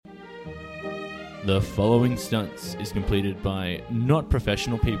The following stunts is completed by not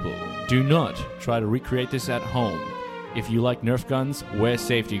professional people. Do not try to recreate this at home. If you like Nerf guns, wear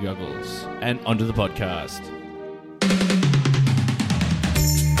safety goggles. And onto the podcast.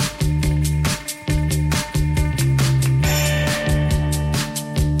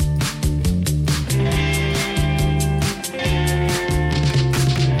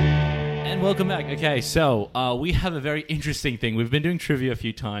 And welcome back. Okay, so we have a very interesting thing. We've been doing trivia a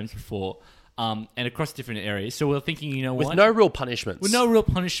few times before. And across different areas. So we're thinking, you know what? With no real punishments. With no real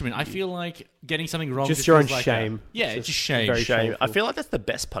punishment. I feel like getting something wrong... Just your own feels like shame. It's just shame. very Shame. shameful. I feel like that's the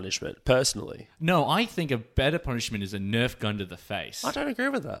best punishment, personally. No, I think a better punishment is a Nerf gun to the face. I don't agree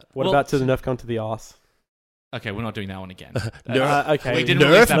with that. What Well- about to the Nerf gun to the arse? Okay, we're not doing that one again. Okay. We didn't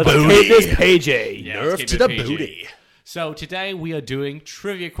Nerf release that booty. one. Keep this PG. Yeah, let's Nerf keep to it the PG. booty. So today we are doing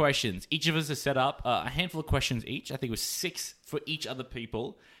trivia questions. Each of us has set up a handful of questions each. I think it was 6 for each other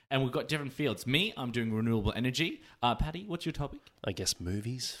people. And we've got different fields. Me, I'm doing renewable energy. Paddy, what's your topic? I guess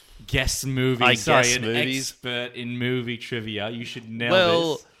movies. Guess movies. I Sorry, guess an movies. expert in movie trivia. You should nail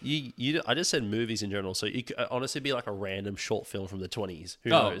Well, this. I just said movies in general, so it could honestly be like a random short film from the 20s.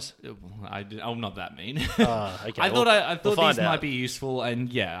 Who Oh, knows? I'm not that mean. Okay, I thought we'll these find might out. be useful,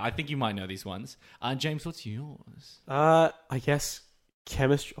 and yeah, I think you might know these ones. James, what's yours? I guess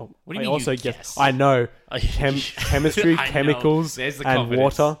chemistry. Oh, What do you I mean also you guess? guess? I know. I- Chemistry, I know. chemicals, There's the and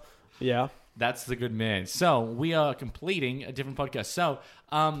confidence. water. Yeah. That's the good man. So we are completing a different podcast. So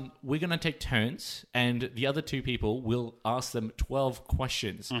we're going to take turns, and the other 2 people will ask them 12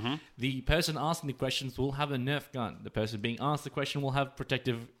 questions. Mm-hmm. The person asking the questions will have a Nerf gun. The person being asked the question will have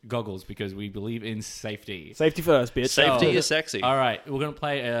protective goggles because we believe in safety. Safety first, bitch. Safety is sexy. All right, we're going to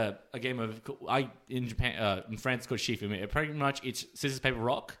play a game of in Japan, in France, it's called Shifu. Pretty much, it's scissors, paper,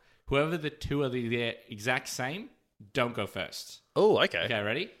 rock. Whoever the 2 are the exact same, don't go first. Oh, okay. Okay,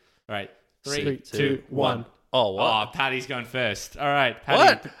 ready? All right, 3, 3, 2, 2, 1. Oh, what? Oh, Paddy's going first. All right, Paddy.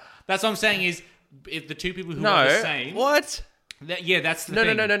 What? That's what I'm saying is, if the 2 people who are the No. same... What? That's the No,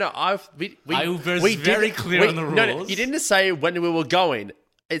 thing. no. I was very clear on the No, rules. you didn't say when we were going.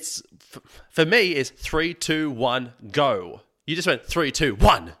 It's for me. It's 3, 2, 1, go. You just went 3, 2,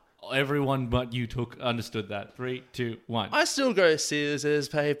 1. Everyone but you understood that. 3, 2, 1. I still go scissors,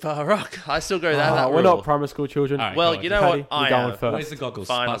 paper, rock. I still go that. We're rule. not primary school children. All right. Well, go on. you know Paddy, what? I you're going am. first. Where's the goggles?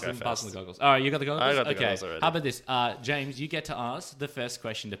 Fine, I'll pass go them the first. goggles. All right, you got the goggles? I got the okay. goggles already. How about this? James, you get to ask the first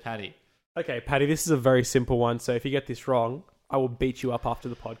question to Paddy. Okay, Paddy, this is a very simple one. So if you get this wrong, I will beat you up after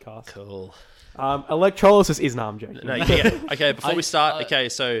the podcast. Cool. Electrolysis is... No, I'm joking. No, yeah. Okay, before I- we start, okay,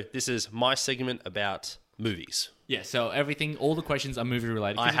 so this is my segment about movies. Yeah, so all the questions are movie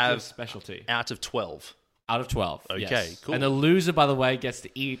related. 'cause I it's your have specialty. Out of 12. Out of 12. Okay, yes. cool. And the loser, by the way, gets to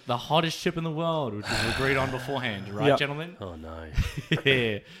eat the hottest chip in the world, which was agreed on beforehand, right, Yep. gentlemen? Oh, no.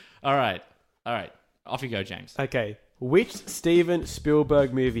 Yeah. All right. Off you go, James. Okay. Which Steven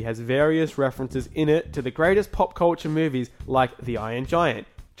Spielberg movie has various references in it to the greatest pop culture movies like The Iron Giant,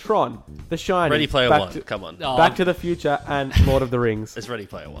 Tron, The Shining, Ready Player Back One. to- Come on. Oh, Back to the Future, and Lord of the Rings? It's Ready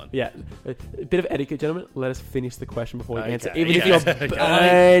Player One. Yeah. A bit of etiquette, gentlemen. Let us finish the question before we Okay. answer. Even Yeah. if you're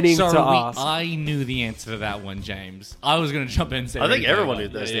burning Sorry, to ask. I knew the answer to that one, James. I was going to jump in and say... I think Ready Player everyone One. knew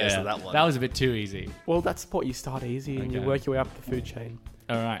the answer to that one. That was a bit too easy. Well, that's the point. You start easy and you Okay. work your way up the food chain.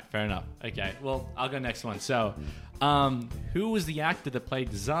 All right, fair enough. Okay, well, I'll go next one. So, who was the actor that played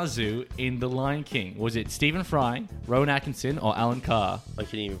Zazu in The Lion King? Was it Stephen Fry, Rowan Atkinson, or Alan Carr?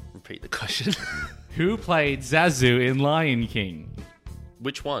 Can you repeat the question? Who played Zazu in Lion King?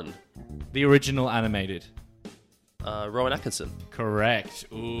 Which one? The original animated. Rowan Atkinson. Correct.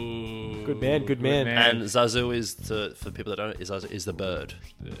 Ooh. Good man, good man. And Zazu is, for people that don't know, is the bird.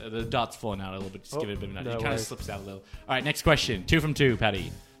 The dot's falling out a little bit. Just give it a bit of a nudge. no It kind of worries. slips out a little. All right, next question. 2 from 2,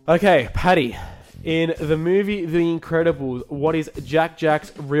 Paddy. Okay, Paddy. In the movie The Incredibles, what is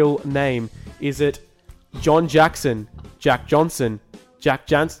Jack's real name? Is it John Jackson, Jack Johnson, Jack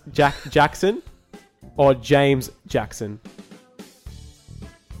Jackson, or James Jackson?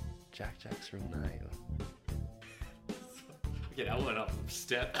 Jack's real name. Okay, that went up a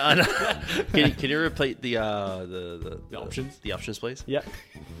step. Can you repeat the options? The options, please. Yep.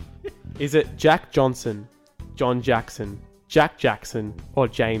 Is it Jack Johnson, John Jackson, Jack Jackson, or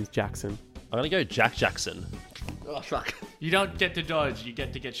James Jackson? I'm gonna go Jack Jackson. Oh fuck! You don't get to dodge. You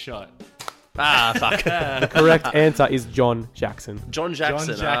get to get shot. Fuck. The correct answer is John Jackson. John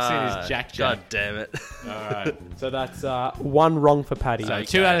Jackson. John Jackson is Jack God Jack. damn it. All right. So that's one wrong for Paddy. So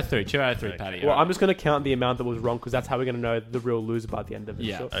 2 out of 3. 2 out of 3, Paddy. Well, All I'm just going to count the amount that was wrong because that's how we're going to know the real loser by the end of it.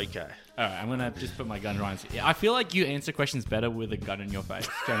 Yeah. Sure. Okay. right, I'm going to just put my gun right. Yeah, I feel like you answer questions better with a gun in your face,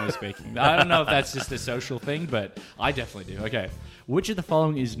 generally speaking. I don't know if that's just a social thing, but I definitely do. Okay. Which of the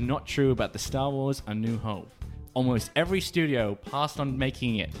following is not true about the Star Wars A New Hope? Almost every studio passed on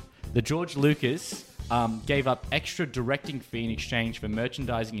making it. The George Lucas gave up extra directing fee in exchange for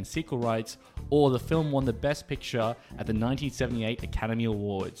merchandising and sequel rights, or the film won the Best Picture at the 1978 Academy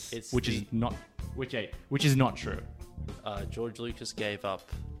Awards, which is not true. George Lucas gave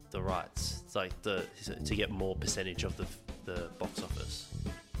up the rights, it's like to get more percentage of the box office.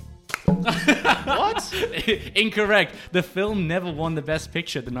 What? Incorrect. The film never won the Best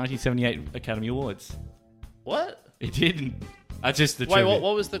Picture at the 1978 Academy Awards. What? It didn't. That's just the Wait, truth.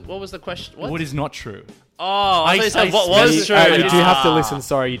 what was the question? What is not true? Oh, I thought you said I what was specified- true. You do have to listen.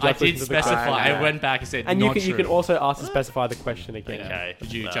 Sorry, you do I have to did listen to the specify. question. I went back and said And you not can true. also ask to specify the question again. Okay.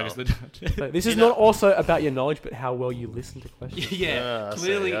 Did you No. chuck us the So this is not also about your knowledge, but how well you listen to questions. Yeah, I see,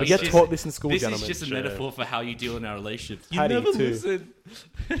 clearly. I We see. get it's taught this in school, This gentlemen. is just a metaphor for how you deal in our relationships. You Paddy, never too. listen.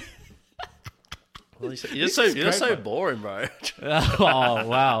 Well, you're so boring, bro. Oh,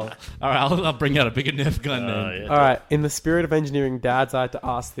 wow. All right, I'll bring out a bigger Nerf gun then. Yeah. All right, in the spirit of engineering dads, I had to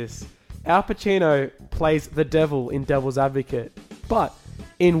ask this. Al Pacino plays the devil in Devil's Advocate, but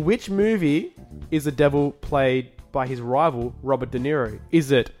in which movie is the devil played by his rival, Robert De Niro?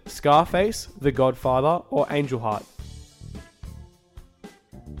 Is it Scarface, The Godfather, or Angel Heart?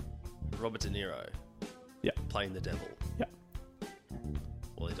 Robert De Niro. Yeah. Playing the devil. Yeah.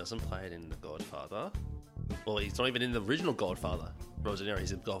 Well, he doesn't play it in The Godfather. Well, he's not even in the original Godfather. Robert De Niro,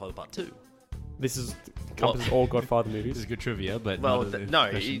 he's in Godfather Part 2. This is encompasses all Godfather This movies. is good trivia, but Well, not a no,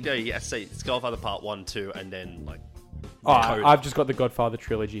 question. you have to say it's Godfather Part 1, 2, and then, like... Oh, code. I've just got the Godfather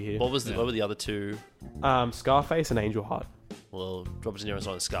trilogy here. What were the other two? Scarface and Angel Heart. Well, Robert De Niro's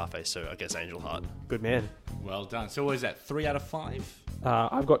not in Scarface, so I guess Angel Heart. Good man. Well done. So what is that, 3 out of 5?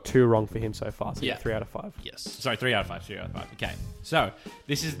 I've got 2 wrong for him so far, so Yeah. 3 out of 5. Yes. Sorry, 3 out of 5. 3 out of 5. Okay. So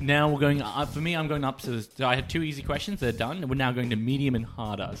this is now we're going up. For me, I'm going up to. So I had 2 easy questions. They're done. And we're now going to medium and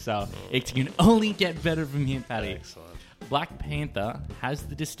harder. So it can only get better from here, Paddy. Excellent. Black Panther has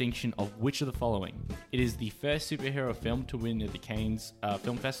the distinction of which of the following? It is the first superhero film to win at the Cannes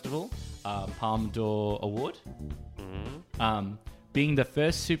Film Festival Palme d'Or Award. Being the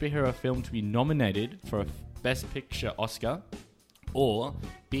first superhero film to be nominated for a Best Picture Oscar, or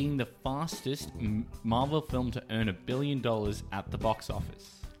being the fastest Marvel film to earn $1 billion at the box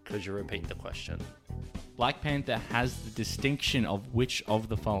office. Could you repeat the question? Black Panther has the distinction of which of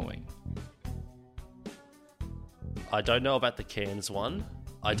the following? I don't know about the Cannes one.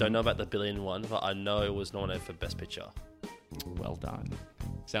 I don't know about the billion one, but I know it was nominated for Best Picture. Well done.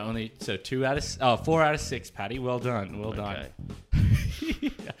 So 4 out of 6, Paddy. Well done. Well done.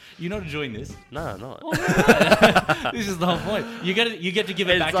 Okay. You're not enjoying this. No, I'm not. This is the whole point. You get to give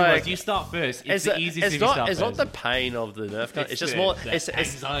it It's back to like- us. You start first. It's the easiest if you start It's not first. the pain of the Nerf gun. It's It's just the- more. the It's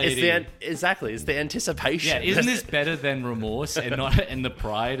anxiety. It's the anticipation. Yeah, isn't this better than remorse and the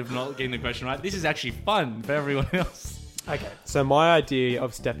pride of not getting the question right? This is actually fun for everyone else. Okay. So my idea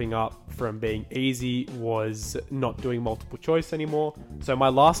of stepping up from being easy was not doing multiple choice anymore. So my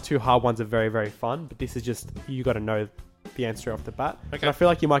last 2 hard ones are very, very fun, but this is just, you got to know the answer off the bat. Okay. And I feel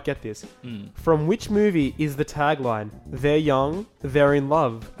like you might get this. From which movie is the tagline, "They're young, they're in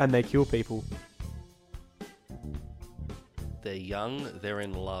love, and they kill people"? They're young, they're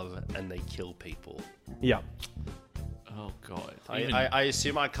in love, and they kill people. Yeah. Oh god. I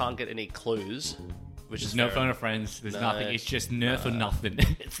assume I can't get any clues, which is no fair phone enough. of friends. There's No. nothing. It's just Nerf or nothing.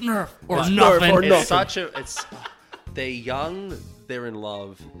 It's Nerf or It's nothing. Nerf or It's nothing. such a. It's. They're young, they're in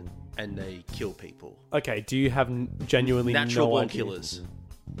love, and they kill people. Okay, do you have genuinely Natural no born idea? killers.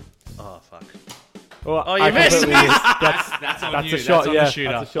 Oh fuck! Well, Oh, you I missed. completely missed. That's That's on That's you. a shot, That's on yeah, the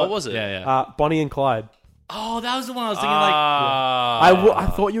shooter. that's a shot. What was it? Yeah, yeah. Bonnie and Clyde. Oh, that was the one I was thinking. Like, I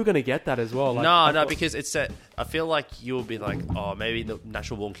thought you were going to get that as well. Like, I no, thought- because it's that. I feel like you'll be like, oh, maybe the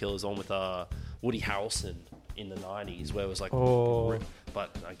Natural Born Killers on with Woody Harrelson in the '90s, where it was like, Oh.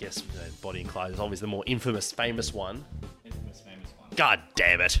 but I guess Bonnie and Clyde is always the more infamous, famous one. famous one. God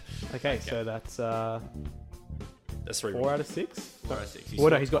damn it! Okay, so that's That's 3 4 out of 6. 4 out of 6. Well,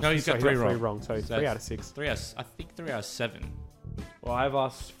 no, he's got 3 3 wrong. wrong. So So 3 out of 6. I think 3 out of 7. Well, I've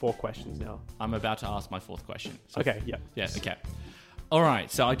asked 4 questions now. I'm about to ask my 4th question. So Okay, yeah. Yeah, okay. All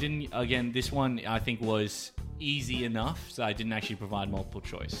right, so I didn't, again, this one I think was easy enough, so I didn't actually provide multiple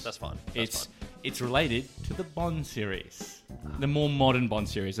choice. That's fine. It's related to the Bond series. The more modern Bond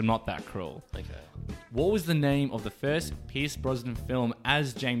series. I'm not that cruel. Okay. What was the name of the first Pierce Brosnan film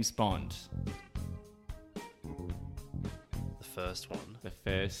as James Bond? The first one. The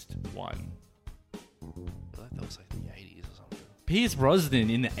first one. I feel like that was like the 80s or something. Pierce Brosnan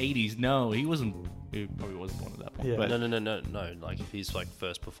in the 80s? No, he wasn't. He probably wasn't born at that point. Yeah. But No. Like his like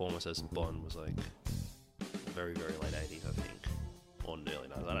first performance as Bond was like very, very late 80s, I think. Or early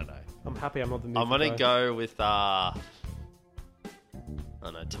 90s, I don't know. I'm happy I'm not the movie I'm gonna guy. go with I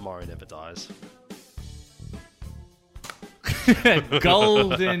don't know, Tomorrow Never Dies.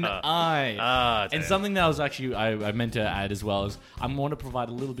 Golden Eye. Damn. And something that I was actually I meant to add as well is I want to provide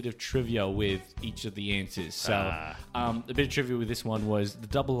a little bit of trivia with each of the answers. So a bit of trivia with this one was the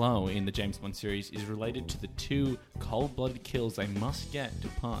 00 in the James Bond series is related to the 2 cold-blooded kills they must get to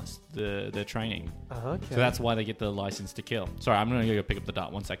pass the training. Okay. So that's why they get the license to kill. Sorry, I'm going to go pick up the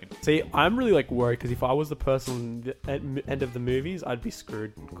dart. 1 second. See, I'm really like worried because if I was the person at end of the movies, I'd be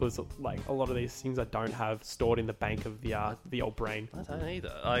screwed because like a lot of these things I don't have stored in the bank of the old brain. I don't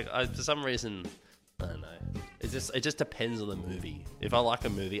either. For some reason, I don't know. It just depends on the movie. If I like a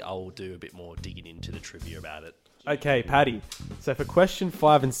movie, I will do a bit more digging into the trivia about it. Okay, Paddy. So for question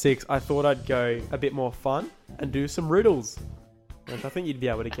 5 and 6, I thought I'd go a bit more fun and do some riddles. And I think you'd be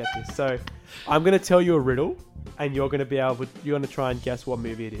able to get this. So I'm going to tell you a riddle, and you're going to try and guess what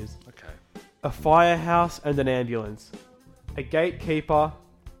movie it is. Okay. A firehouse and an ambulance. A gatekeeper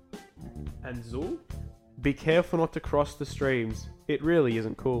and Zul. Be careful not to cross the streams. It really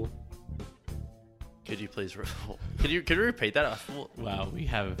isn't cool. Could you please? Could you repeat that? I thought. Wow, we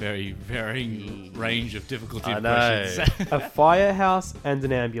have a very varying range of difficulty I of know. questions. A firehouse and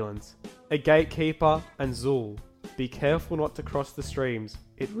an ambulance. A gatekeeper and Zul. Be careful not to cross the streams.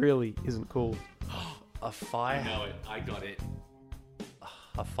 It really isn't cool. A I fire. know it. I got it.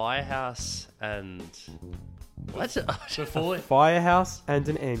 A firehouse and. What? Before Firehouse and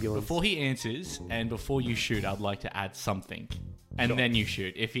an ambulance. Before he answers and before you shoot, I'd like to add something, and Sure. then you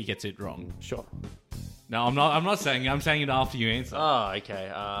shoot if he gets it wrong. Sure. No, I'm not. I'm not saying. I'm saying it after you answer. Oh,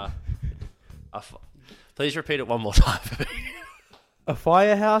 okay. Please repeat it one more time for me. A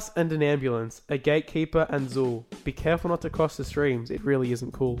firehouse and an ambulance. A gatekeeper and Zul. Be careful not to cross the streams. It really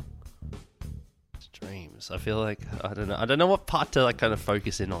isn't cool. Streams. I feel like I don't know what part to like kind of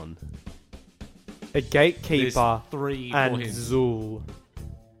focus in on. A gatekeeper There's 3 and for him. Zul.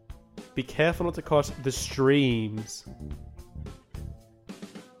 Be careful not to cross the streams.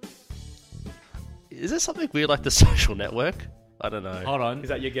 Is there something weird like The Social Network? I don't know. Hold on. Is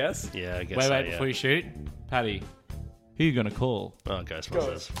that your guess? Yeah, I guess. Wait, so, wait. yeah. Before you shoot, Paddy, who you gonna call? Oh,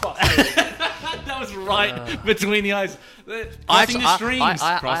 Ghostbusters. That was right between the eyes. Crossing the streams.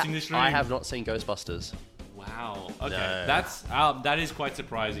 Crossing the streams. I have not seen Ghostbusters. Wow. Okay. No. That's that is quite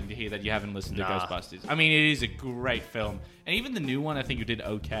surprising to hear that you haven't listened to Nah. Ghostbusters. I mean, it is a great film, and even the new one, I think you did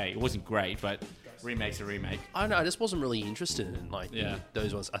okay. It wasn't great, but remake's a remake. I know. I just wasn't really interested in like Yeah.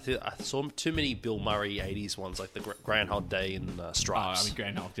 those ones. I saw too many Bill Murray '80s ones, like the Groundhog Day and Oh, Stripes. I mean,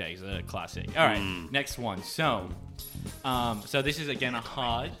 Groundhog Day is a classic. All right, next one. So this is again a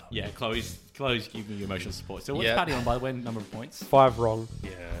hard. Yeah, Chloe's giving you emotional support. So what's Yeah. Paddy on, by the way? Number of points. 5 wrong.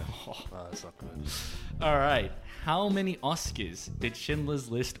 Yeah. Oh, that's not good. All right. How many Oscars did Schindler's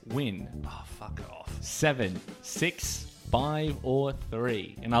List win? Oh, fuck off. 7, 6, 5, or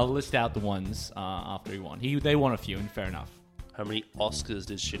 3? And I'll list out the ones after he won. They won a few, and fair enough. How many Oscars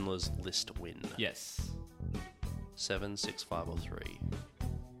did Schindler's List win? Yes. 7, 6, 5, or 3?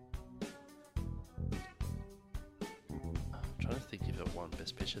 I'm trying to think if it won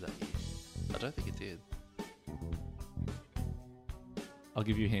Best Picture that year. I don't think it did. I'll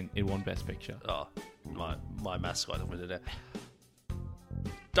give you a hint. It won Best Picture. Oh, my maths guy went it out.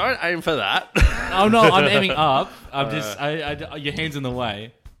 Don't aim for that. Oh no, I'm aiming up. I'm just. Your hand's in the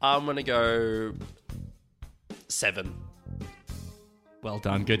way. I'm gonna go 7. Well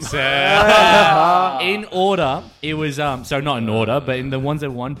done, good sir. In order, it was so not in order, but in the ones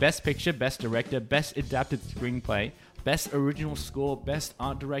that won: Best Picture, Best Director, Best Adapted Screenplay, Best Original Score, Best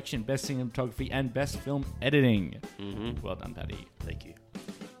Art Direction, Best Cinematography, and Best Film Editing. Mm-hmm. Well done, Paddy. Thank you.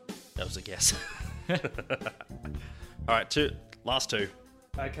 That was a guess. All right, last 2.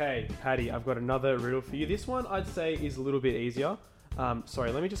 Okay, Paddy, I've got another riddle for you. This one I'd say is a little bit easier.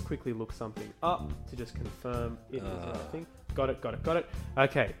 Sorry, let me just quickly look something up to just confirm it is the right thing. Got it.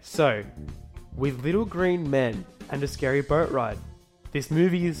 Okay, so with little green men and a scary boat ride. This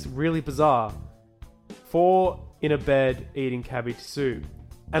movie is really bizarre. 4 in a bed eating cabbage soup.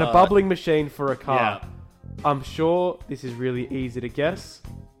 And a bubbling machine for a car. Yeah. I'm sure this is really easy to guess.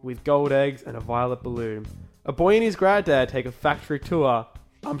 With gold eggs and a violet balloon. A boy and his granddad take a factory tour.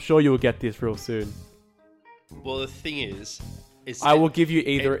 I'm sure you will get this real soon. Well, the thing is, I will give you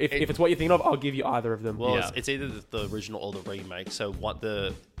either. If it's what you're thinking of, I'll give you either of them. Well, Yeah. it's either the original or the remake. So one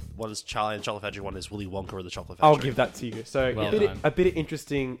is Charlie and the Chocolate Factory, one is Willy Wonka or the Chocolate Factory. I'll give that to you. So Well a bit of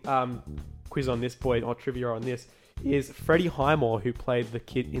interesting quiz on this point, or trivia on this, is Freddie Highmore, who played the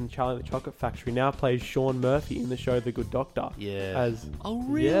kid in Charlie and the Chocolate Factory, now plays Sean Murphy in the show The Good Doctor. Yeah. As Oh,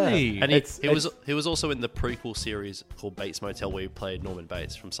 really? Yeah. And It's- he was also in the prequel series called Bates Motel, where he played Norman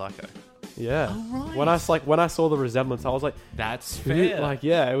Bates from Psycho. Yeah. Oh, right. When I saw the resemblance, I was like, That's who- fair. like,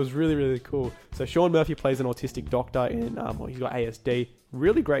 yeah, it was really, really cool. So Sean Murphy plays an autistic doctor in, he's got ASD.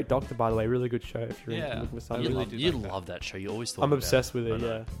 Really great doctor, by the way. Really good show if you're Yeah. looking for I something. really You, do you like that. love that show. You always thought I'm about obsessed with it. I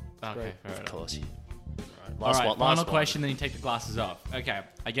know. Yeah. Okay, great. fair Of enough. course. All right, Last final one. question, then you take the glasses off. Okay,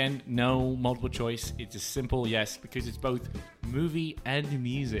 again, no multiple choice. It's a simple yes, because it's both movie and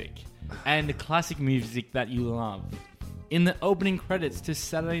music. And classic music that you love. In the opening credits to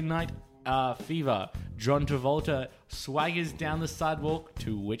Saturday Night Fever, John Travolta swaggers down the sidewalk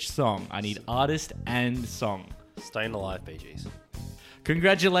to which song? I need artist and song. Staying Alive, Bee Gees.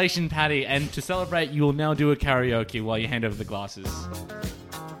 Congratulations, Patty. And to celebrate, you will now do a karaoke while you hand over the glasses.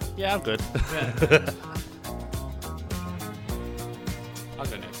 Yeah, I'm good. I'll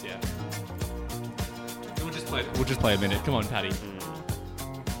go next, yeah. We'll just play a minute. Come on, Patty.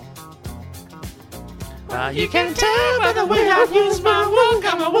 You can tell by the way I use my walk,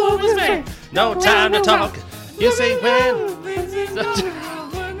 I'm a woman's man. No time to talk. You say when.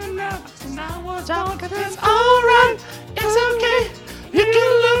 It's alright. It's okay. You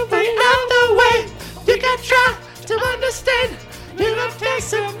can look me out the way. You can try to understand. You can take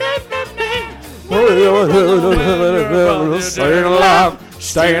some Staying alive,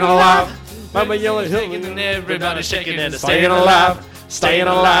 staying alive. Mama yelling, Shaking and everybody shaking and staying alive, staying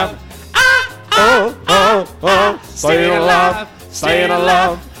alive. Staying alive, staying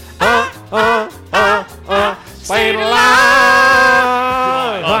alive. Staying alive.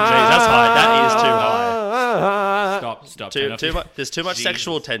 Oh, jeez, that's high. That is too high. Stop. Too much. There's too much Jesus.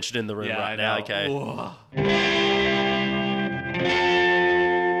 sexual tension in the room Yeah, right I now. know. Okay. Whoa.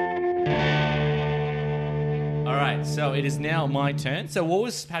 All right, so it is now my turn. So what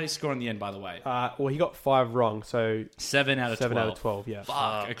was Patty's score in the end, by the way? Well, he got 5 wrong, so 7 out of 12. 7 out of 12. Yeah.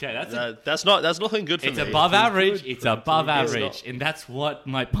 Fuck. Okay, That's nothing good for it's me. above average. It's above It's average, and that's what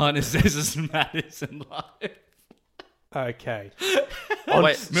my partner says matters in life. Okay.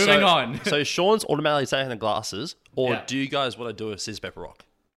 Wait, Moving on. So Sean's automatically taking the glasses, or Yeah. do you guys want to do a Scissors Pepper Rock?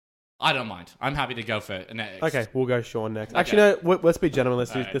 I don't mind. I'm happy to go for it. Next. Okay, we'll go Sean next. Actually, no. Let's be gentlemen.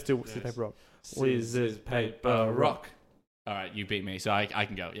 Let's do Alright. scissors, paper, rock. Scissors, paper, rock. All right, you beat me, so I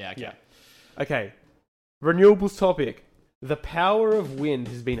can go. Yeah, okay. Yeah. Okay. Renewables topic. The power of wind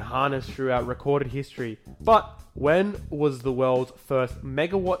has been harnessed throughout recorded history, but when was the world's first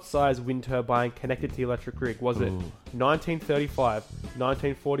megawatt-sized wind turbine connected to the electric grid? Was it 1935,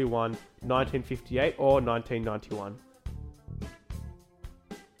 1941, 1958, or 1991?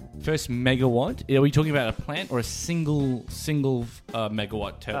 First megawatt? Are we talking about a plant or a single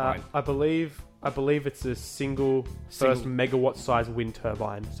megawatt turbine? I believe it's a single first megawatt-sized wind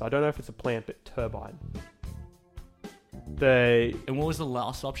turbine. So I don't know if it's a plant, but turbine. And what was the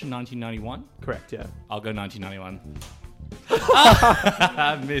last option? 1991? Correct, yeah. I'll go 1991.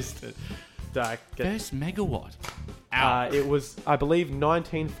 I missed it. First megawatt. Ow. It was, I believe,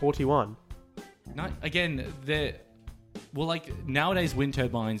 1941. Nowadays wind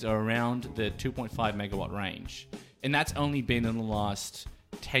turbines are around the 2.5 megawatt range, and that's only been in the last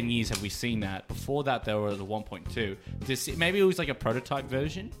 10 years have we seen that. Before that, they were at the 1.2. Maybe it was like a prototype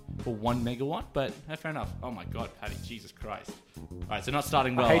version for 1 megawatt, but fair enough. Oh my god, Patty, Jesus Christ. Alright, so not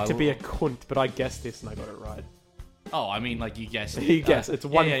starting well. I hate to be a cunt, but I guessed this and I got it right. Oh, I mean, like you guessed. You guessed. It's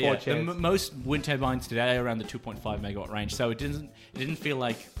 1 in 4 chance. Most wind turbines today are around the 2.5 megawatt range, so it didn't feel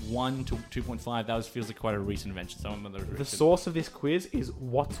like 1 to 2.5. That feels like quite a recent invention. The source of this quiz is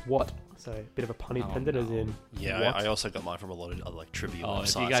what's what. So a bit of a pun intended, as in Yeah, what? I also got mine from a lot of other trivia Oh,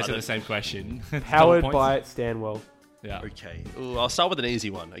 websites. if you guys I have the don't- same question. Powered Double by points? Stanwell. Yeah, Okay. Ooh, I'll start with an easy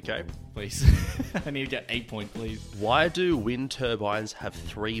one, okay? please. I need to get 8 points, please. Why do wind turbines have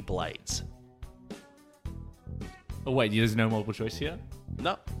 3 blades? Oh wait, there's no multiple choice here.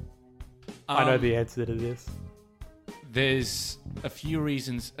 No. I know the answer to this. There's a few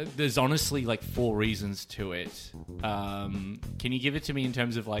reasons. There's honestly like 4 reasons to it. Can you give it to me in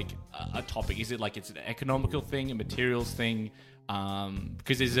terms of like a topic? Is it like it's an economical thing, a materials thing?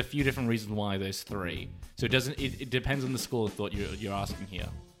 Because there's a few different reasons why there's 3. So it depends on the school of thought you're asking here.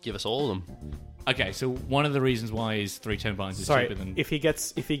 Give us all of them. Okay, so one of the reasons why is 3 turbines is Sorry, cheaper than. if he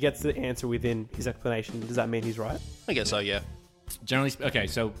gets the answer within his explanation, does that mean he's right? I guess so, yeah. Generally, okay.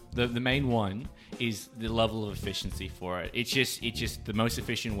 So the main one is the level of efficiency for it. It's just the most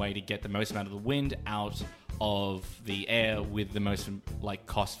efficient way to get the most amount of the wind out of the air with the most like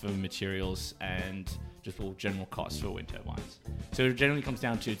cost for materials and just all general costs for wind turbines. So it generally comes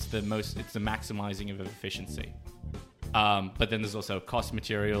down to it's the maximizing of efficiency. But then there's also cost,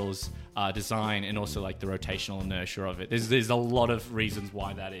 materials, design, and also like the rotational inertia of it. There's a lot of reasons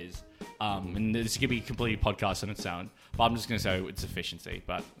why that is. And this could be a completely podcast on its own. But I'm just going to say it's efficiency.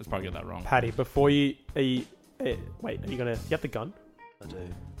 But I probably got that wrong. Paddy, before you... wait, are you going to... You have the gun? I do.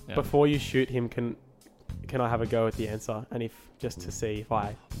 Yeah. Before you shoot him, can I have a go at the answer? And just to see if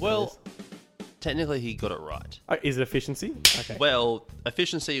I... Well, technically he got it right. Is it efficiency? Okay. Well,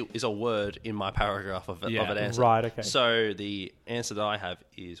 efficiency is a word in my paragraph of an answer. Right, okay. So the answer that I have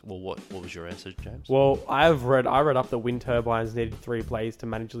is, well, what was your answer, James? Well, I read up that wind turbines needed 3 blades to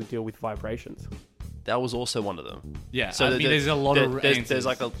manageably deal with vibrations. That was also one of them. Yeah, I mean, there's a lot of answers.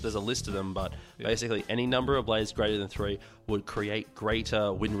 There's a list of them, but basically any number of blades greater than 3 would create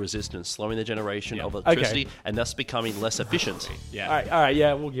greater wind resistance, slowing the generation of electricity and thus becoming less efficient. Yeah. All right,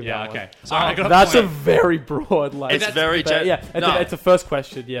 yeah, we'll give that Okay. one. So I got That's point. a very broad, like... It's very... it's a first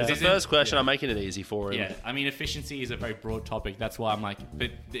question, yeah. It's the first question. I'm making it easy for him. Yeah, I mean, efficiency is a very broad topic. That's why I'm like,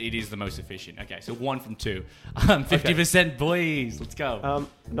 but it is the most efficient. Okay, so 1 from 2. 50%, boys. Let's go.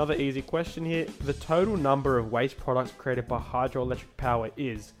 Another easy question here. The total number of waste products created by hydroelectric power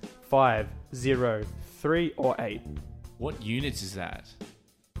is 5, 0, 3, or 8. What units is that?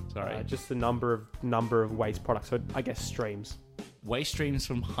 Sorry. Just the number of waste products. So I guess streams. Waste streams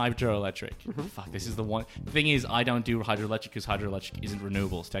from hydroelectric. Fuck, this is the one. The thing is, I don't do hydroelectric because hydroelectric isn't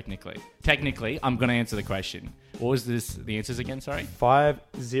renewables, technically. Technically, I'm going to answer the question. What was the answers again, sorry? 5,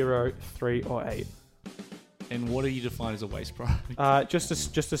 0, 3, or 8. And what do you define as a waste product? Just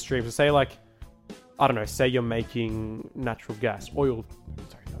a stream. So say like, I don't know, say you're making natural gas,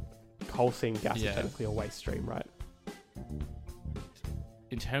 coal seam gas is technically a waste stream, right?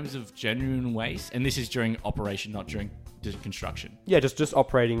 In terms of genuine waste, and this is during operation, not during construction. Yeah, just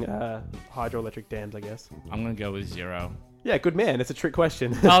operating hydroelectric dams, I guess. I'm going to go with 0. Yeah, good man. It's a trick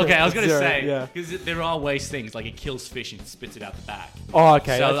question. Okay, I was going to 0, say, yeah. because there are waste things, like it kills fish and spits it out the back. Oh,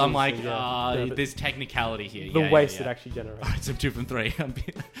 okay. So that's I'm like, interesting, yeah. there's technicality here. The waste it actually generates. Alright, so 2 from 3.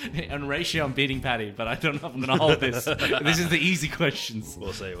 On ratio, I'm beating Paddy, but I don't know if I'm going to hold this. This is the easy questions.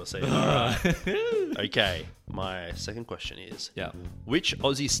 We'll see. Alright. Okay, my second question is, which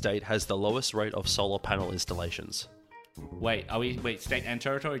Aussie state has the lowest rate of solar panel installations? Wait, state and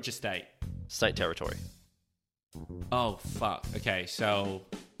territory or just state? State territory. Oh, fuck. Okay, so...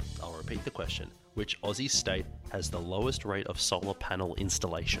 I'll repeat the question. Which Aussie state has the lowest rate of solar panel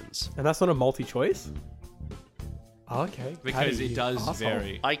installations? And that's not a multi-choice? Oh, okay. Because Paddy, it does asshole.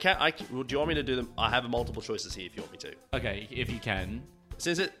 vary. Do you want me to do them? I have multiple choices here if you want me to. Okay, if you can.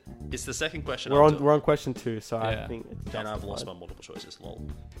 Since it's the second question. We're on question 2, so Yeah. I think it's And I've justified. lost my multiple choices. Lol.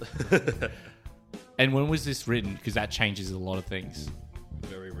 And when was this written? Because that changes a lot of things.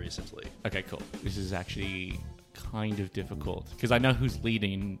 Very recently. Okay, cool. This is actually kind of difficult. Because I know who's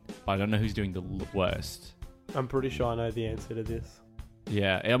leading, but I don't know who's doing the worst. I'm pretty sure I know the answer to this.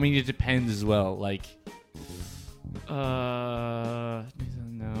 Yeah, I mean, it depends as well. Like, no.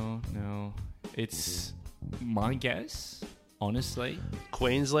 It's my guess, honestly.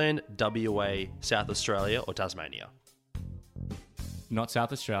 Queensland, WA, South Australia, or Tasmania? Not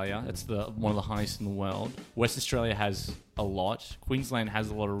South Australia. That's one of the highest in the world. West Australia has a lot. Queensland has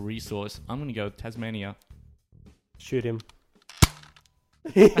a lot of resource. I'm going to go with Tasmania. Shoot him.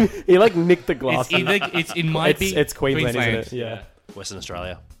 he like nicked the glass. It's Queensland, isn't it? Yeah. Western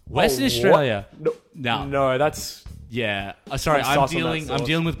Australia. Western what? Australia. No, No. that's... Yeah. Sorry, I'm I'm sus on that source.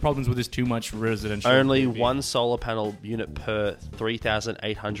 dealing with problems with this too much residential. Only PV. one solar panel unit per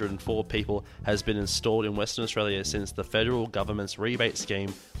 3,804 people has been installed in Western Australia since the federal government's rebate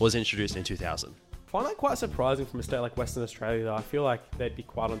scheme was introduced in 2000. I find that quite surprising from a state like Western Australia, though. I feel like they'd be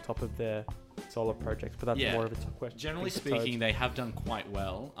quite on top of their solar projects, but that's more of a question. Generally speaking, they have done quite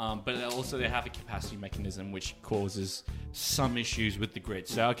well, but also they have a capacity mechanism which causes some issues with the grid.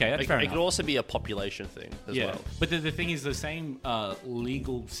 So, okay, that's fair It enough. could also be a population thing as well. But the thing is, the same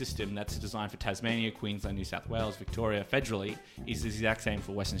legal system that's designed for Tasmania, Queensland, New South Wales, Victoria, federally, is the exact same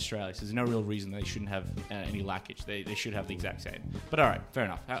for Western Australia. So there's no real reason they shouldn't have any lackage. They should have the exact same. But all right, fair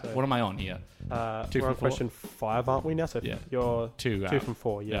enough. What am I on here? 2 we're from on 4? question 5, aren't we now? So Yeah. you're 2 2 out. from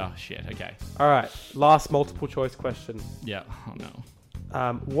 4, yeah. Oh, shit, okay. All right, last multiple choice question. Yeah, oh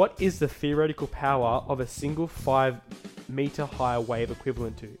no. What is the theoretical power of a single 5-meter high wave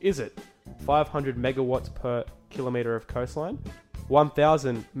equivalent to? Is it 500 megawatts per kilometer of coastline,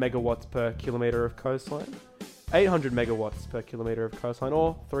 1,000 megawatts per kilometer of coastline, 800 megawatts per kilometer of coastline,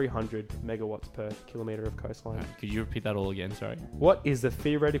 or 300 megawatts per kilometer of coastline. Alright, could you repeat that all again? Sorry. What is the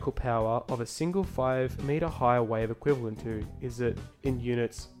theoretical power of a single 5-meter high wave equivalent to? Is it in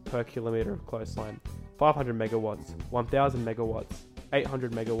units per kilometer of coastline? 500 megawatts, 1000 megawatts,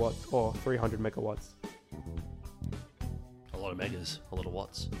 800 megawatts, or 300 megawatts? A lot of megas, a lot of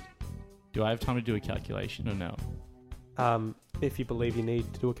watts. Do I have time to do a calculation or no? If you believe you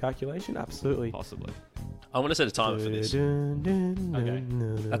need to do a calculation, absolutely. Possibly. I want to set a timer for this. Okay,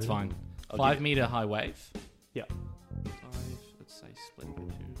 that's fine. I'll 5-meter high wave. Yeah. 5, let's say split by 2.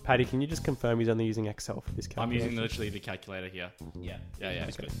 Paddy, can you just confirm he's only using Excel for this I'm calculation? using literally the calculator here. Yeah. Yeah,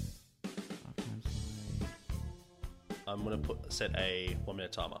 it's Okay. good. 5 times I'm going to set a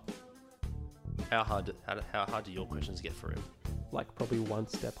 1-minute timer. How hard do your questions get through? Like probably one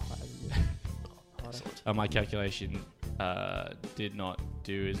step higher than you. Excellent. my calculation did not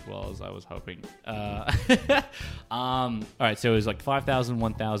do as well as I was hoping. All right, so it was like 5,000,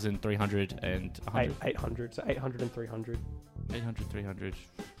 1,000, 300, and 100. 800, so 800 and 300. 800, 300.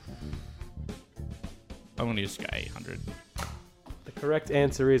 I'm going to just go 800. The correct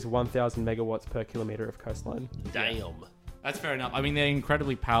answer is 1,000 megawatts per kilometer of coastline. Damn. That's fair enough. I mean, they're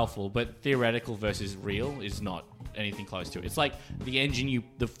incredibly powerful, but theoretical versus real is not anything close to it. It's like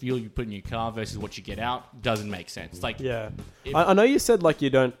the fuel you put in your car versus what you get out doesn't make sense. Like, Yeah, If- I know you said like you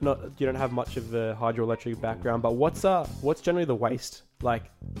don't have much of the hydroelectric background, but what's generally the waste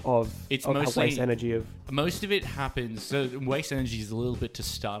like of It's of mostly- waste energy of? most of it happens. So waste energy is a little bit to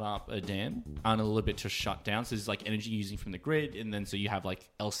start up a dam and a little bit to shut down. So there's like energy using from the grid, and then so you have like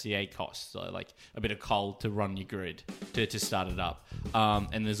LCA costs, so like a bit of coal to run your grid to start it up.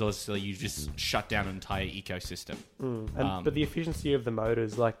 And there's also you just shut down an entire ecosystem. But the efficiency of the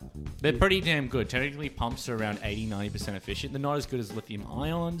motors, like They're pretty damn good. Technically, pumps are around 80-90% efficient. They're not as good as lithium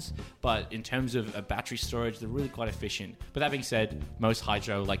ions, but in terms of battery storage, they're really quite efficient. But that being said, most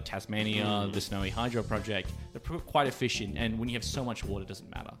hydro, like Tasmania, the Snowy Hydro Project, they're quite efficient. And when you have so much water, it doesn't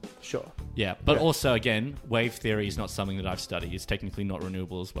matter. sure. Yeah, but also, again, wave theory is not something that I've studied. It's technically not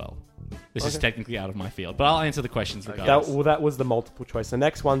renewable as well. This is Okay. technically out of my field, but I'll answer the questions regardless. That was the multiple choice. The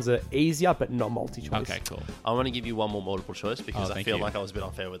next one's easier, but not multi choice. Okay, cool. I want to give you one more multiple choice because Oh, I thank feel you. like I was a bit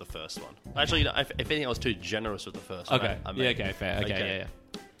unfair with the first one. Actually, if anything, I was too generous with the first one. Okay. I Yeah, okay, fair. Okay, yeah.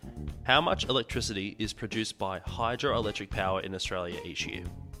 How much electricity is produced by hydroelectric power in Australia each year?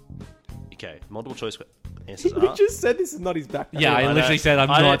 Okay, multiple choice answers We are. just said this is not his background. Yeah, I know. literally said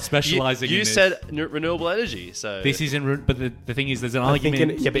I'm I know. not specializing in You this. said renewable energy, so This isn't, but the thing is, there's an I think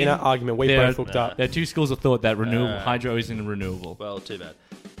argument. but in our argument, we there- both looked up. There are two schools of thought that hydro isn't renewable. well, too bad.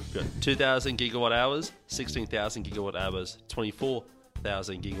 Good. 2,000 gigawatt hours, 16,000 gigawatt hours,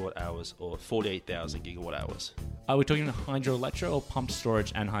 24,000 gigawatt hours, or 48,000 gigawatt hours. Are we talking hydroelectric or pumped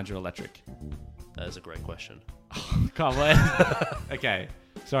storage and hydroelectric? That is a great question. Come on. Okay.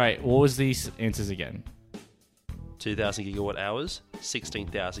 Sorry, what was these answers again? 2,000 gigawatt hours,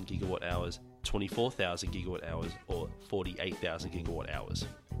 16,000 gigawatt hours, 24,000 gigawatt hours, or 48,000 gigawatt hours.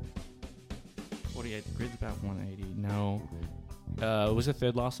 48. The grid's about 180. No. What was the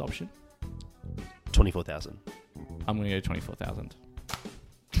third last option? 24,000. I'm going to go 24,000.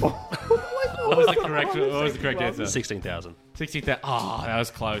 What was the correct answer? 16,000. 60,000. Oh, that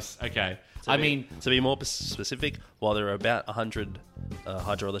was close. Okay. I mean, to be more specific, while there are about 100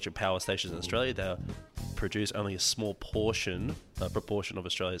 hydroelectric power stations in Australia, they produce only a small proportion of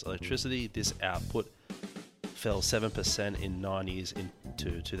Australia's electricity. This output fell 7% in 9 years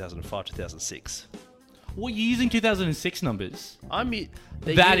into 2005, 2006. well, you're using 2006 numbers.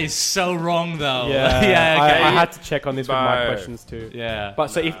 That Is so wrong, though. Yeah, yeah, okay. I had to check on this with my Bro. questions too. Yeah. But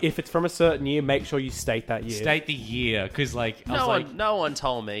so if it's from a certain year, make sure you state that year. State the year, because like I was like, no one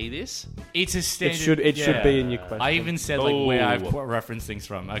told me this. it's a It standard. should be in your question. I even said like where I've Oh. referenced things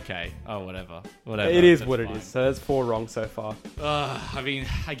from. Okay. Oh, whatever. It is That's what it fine. is. So that's 4 wrong so far. I mean,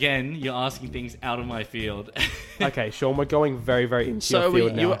 again, you're asking things out of my field. Okay, Sean, we're going very, very into So your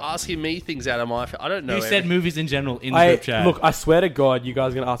field you were now. asking me things out of my. I don't know. You said movies in general in the group chat. Look, I swear to God, you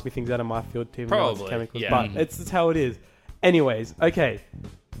guys are going to ask me things out of my field too. Probably, chemicals, yeah. but it's how it is. Anyways, okay.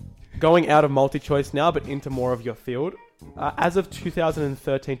 Going out of multi-choice now, but into more of your field. As of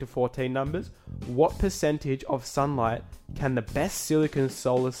 2013 to 14 numbers, what percentage of sunlight can the best silicon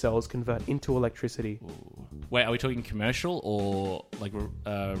solar cells convert into electricity? Wait, are we talking commercial or like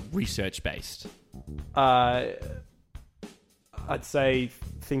research based? I'd say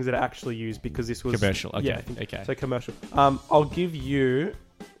things that are actually used because this was Commercial, okay, Yeah, I think- okay. So commercial. I'll give you,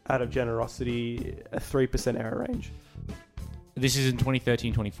 out of generosity, a 3% error range. This is in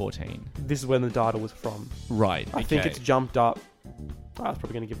 2013, 2014. This is when the data was from. Right. I think it's jumped up. I was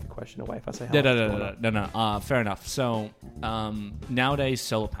probably going to give the question away if I say how No. Fair enough. So nowadays,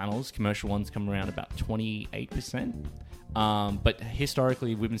 solar panels, commercial ones, come around about 28%. But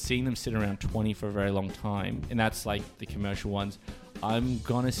historically, we've been seeing them sit around 20 for a very long time, and that's like the commercial ones. I'm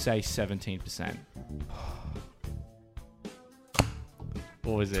gonna say 17%.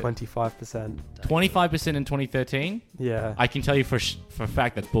 What was it? 25%. 25% in 2013. Yeah. I can tell you for a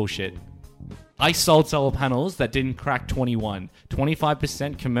fact that's bullshit. I sold solar panels that didn't crack 21.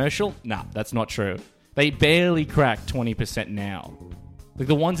 25% commercial? Nah, that's not true. They barely crack 20% now. Like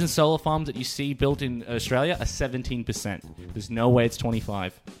the ones in solar farms that you see built in Australia are 17%. There's no way it's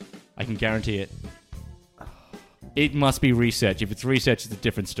 25. I can guarantee it. It must be research. If it's research, it's a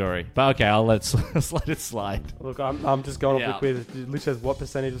different story. But okay, I'll let it slide. Look, I'm just going Yeah. off the quiz. It literally says what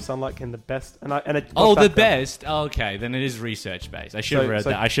percentage of sunlight can the best... The best? Okay, then it is research-based. I should have read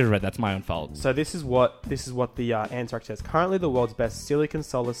that. I should have read that. That's my own fault. So this is what the answer actually says. Currently, the world's best silicon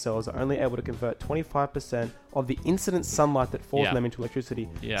solar cells are only able to convert 25% of the incident sunlight that falls on them into electricity.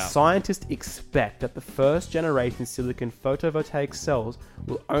 Yeah. Scientists expect that the first generation silicon photovoltaic cells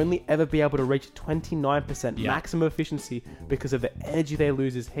will only ever be able to reach 29% maximum efficiency because of the energy they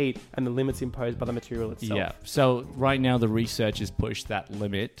lose as heat and the limits imposed by the material itself. Yeah. So right now the research has pushed that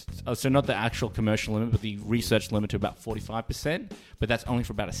limit. So not the actual commercial limit, but the research limit to about 45%. But that's only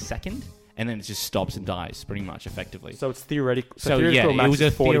for about a second. And then it just stops and dies, pretty much, effectively. So it's theoretical. So theoretical yeah, max it was a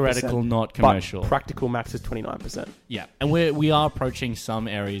is 40%, theoretical, not commercial. But practical max is 29%. Yeah, and we are approaching some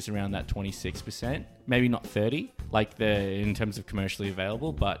areas around that 26%, maybe not 30, like in terms of commercially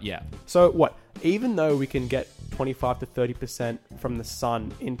available, but yeah. So what? Even though we can get 25 to 30% from the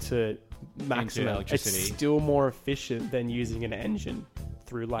sun into maximum, electricity, it's still more efficient than using an engine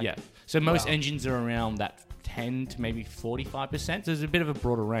through like... Yeah. So most engines are around that 10 to maybe 45%. So there's a bit of a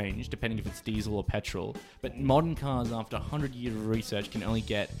broader range, depending if it's diesel or petrol. But modern cars, after 100 years of research, can only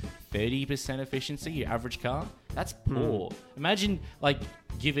get 30% efficiency, your average car. That's poor. Imagine, like,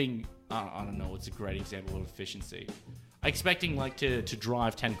 giving... I don't know, what's a great example of efficiency? Expecting, like, to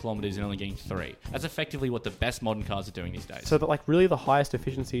drive 10 kilometers and only getting 3. That's effectively what the best modern cars are doing these days. So that, like, really the highest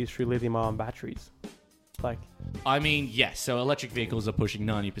efficiency is through lithium-ion batteries. Like... I mean, yes. So electric vehicles are pushing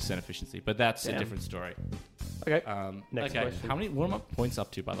 90% efficiency, but that's a different story. Okay. Next okay. question. What are my points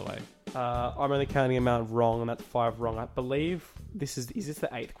up to, by the way? I'm only counting the amount wrong, and that's 5 wrong. I believe this is this the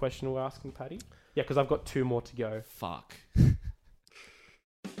 8th question we're asking, Paddy? Yeah, because I've got 2 more to go. Fuck.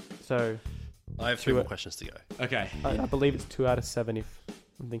 So... I have 3 more questions to go. Okay. I believe it's 2 out of 7 if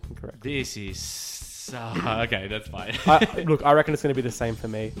I'm thinking correctly. This is... okay, that's fine. Look, I reckon it's going to be the same for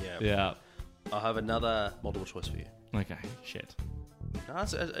me. Yeah. I'll have another multiple choice for you. Okay, shit.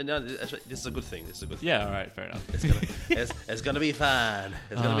 No, this is a good thing. Yeah, all right, fair enough. It's gonna be fun.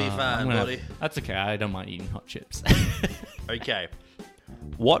 It's gonna be fun, buddy. That's okay. I don't mind eating hot chips. Okay.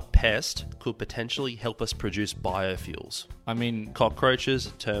 What pest could potentially help us produce biofuels? I mean...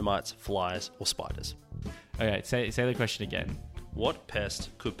 Cockroaches, termites, flies, or spiders? Okay, say the question again. What pest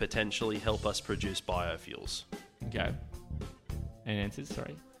could potentially help us produce biofuels? Okay. Any answers?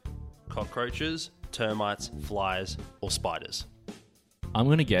 Sorry. Cockroaches, termites, flies, or spiders? I'm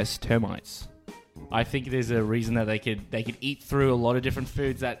going to guess termites. I think there's a reason that they could eat through a lot of different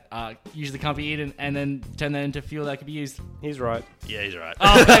foods that usually can't be eaten and then turn that into fuel that could be used. He's right. Yeah, he's right.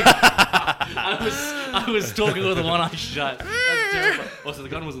 Oh, I was talking with the one eye shut. That's terrible. Also, the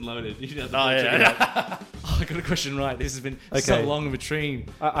gun wasn't loaded. I got a question right. This has been so long in between.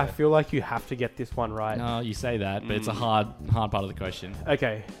 I feel like you have to get this one right. No, you say that, but it's a hard part of the question.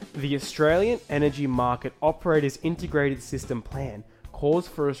 Okay. The Australian Energy Market Operators Integrated System Plan calls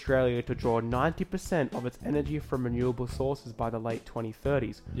for Australia to draw 90% of its energy from renewable sources by the late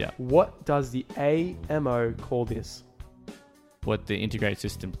 2030s. Yeah. What does the AMO call this? What, the integrated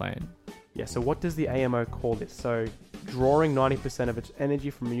system plan? Yeah, so what does the AMO call this? So drawing 90% of its energy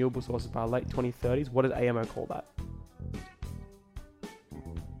from renewable sources by late 2030s, what does AMO call that?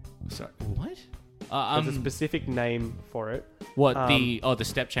 Sorry, what? There's a specific name for it. What, the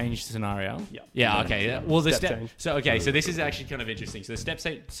step change scenario? Yeah, okay. Yeah. Well, the step change. So this is actually kind of interesting. So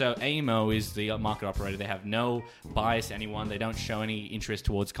so AMO is the market operator. They have no bias to anyone. They don't show any interest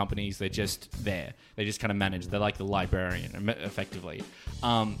towards companies. They're just there. They just kind of manage. They're like the librarian, effectively.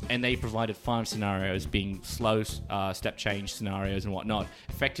 And they provided 5 scenarios, being slow step change scenarios and whatnot.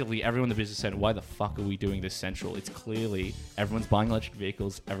 Effectively, everyone in the business said, why the fuck are we doing this central? It's clearly everyone's buying electric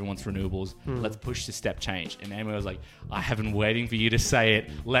vehicles, everyone's renewables. Let's push the step change. And AMO was like, I have been waiting for you to say it.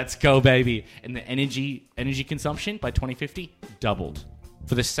 Let's go, baby. And the energy consumption by 2050 doubled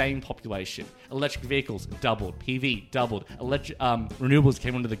for the same population. Electric vehicles doubled, PV doubled, renewables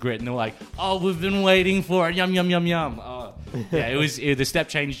came onto the grid, and they were like, "Oh, we've been waiting for it, yum yum yum yum." Yeah, the step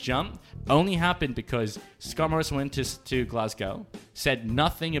change jump only happened because Scott Morrison went to Glasgow, said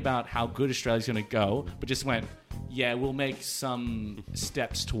nothing about how good Australia's going to go, but just went, "Yeah, we'll make some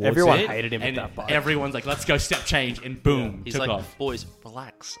steps towards Everyone it." hated him at and that point. Everyone's like, "Let's go step change," and boom, He's took like, off. boys,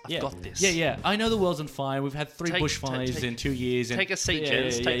 relax. I've got this. Yeah. I know the world's on fire. We've had three Take- bushfires take- in 2 years. And take a seat,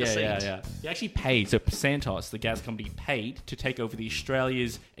 gents. Take a seat. Yeah. He actually paid. So Santos, the gas company, paid to take over the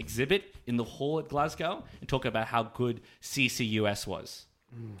Australia's exhibit in the hall at Glasgow and talk about how good CCUS was.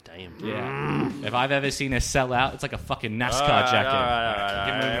 Damn. Yeah. If I've ever seen a sell out, it's like a fucking NASCAR All right, jacket. All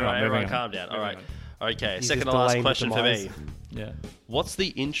right. Moving on. Everyone calm down. All right. Okay, He's second just to last delaying the question for me. demise. Yeah. What's the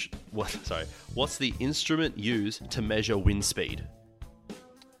instrument used to measure wind speed?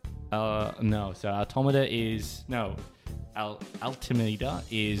 No. So altimeter is altimeter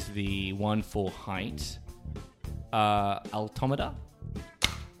is the one for height. Altimeter.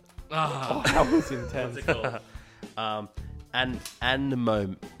 That was intense.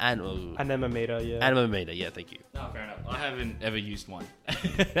 Anemometer, yeah. Anemometer, yeah, thank you. No, fair enough. I haven't ever used one.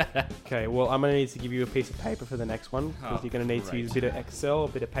 Okay, well, I'm going to need to give you a piece of paper for the next one because Oh, you're going to need to great. use a bit of Excel, a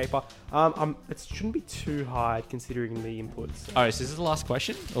bit of paper. It shouldn't be too hard considering the inputs. All right, so this is the last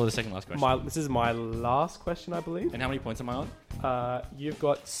question or the second last question? This is my last question, I believe. And how many points am I on? You've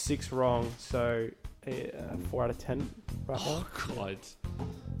got 6 wrong, so 4 out of 10 right now. Oh God.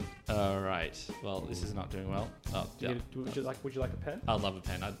 All right. Well, this is not doing well. Oh, yeah. Would you like a pen? I love a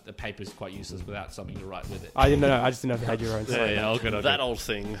pen. The paper's quite useless without something to write with it. I didn't know. I just didn't know if you had your own. Sorry. all good. That old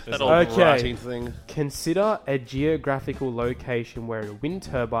thing. That all- old Okay. writing thing. Consider a geographical location where a wind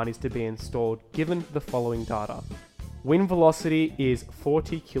turbine is to be installed given the following data. Wind velocity is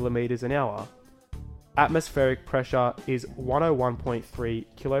 40 kilometers an hour. Atmospheric pressure is 101.3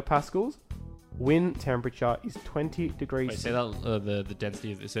 kilopascals. Wind temperature is 20 degrees. Wait, say that the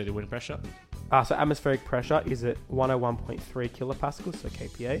density of so the wind pressure. So atmospheric pressure is at 101.3 kilopascals, so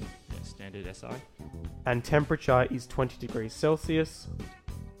kPa. Yeah, standard SI. And temperature is 20 degrees Celsius.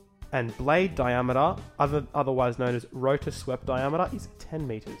 And blade diameter, otherwise known as rotor swept diameter, is 10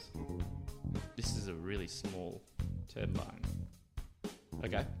 meters. This is a really small turbine.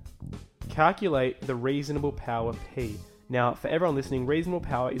 Okay. Calculate the reasonable power P. Now, for everyone listening, reasonable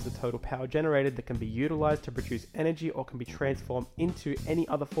power is the total power generated that can be utilized to produce energy or can be transformed into any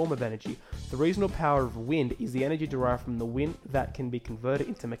other form of energy. The reasonable power of wind is the energy derived from the wind that can be converted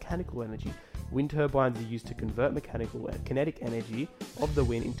into mechanical energy. Wind turbines are used to convert mechanical and kinetic energy of the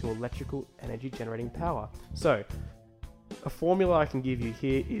wind into electrical energy generating power. So, a formula I can give you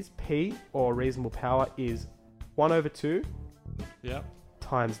here is P, or reasonable power, is 1 over 2 Yeah.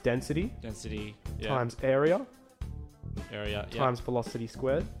 times density Density. Yeah. times area Area. Yeah. times velocity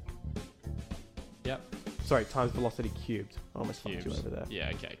squared. Yep. Sorry, times velocity cubed. I almost fucked you Cubes. over there. Yeah.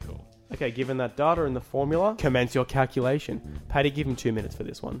 Okay. Cool. Okay, given that data in the formula, commence your calculation. Paddy, give him 2 minutes for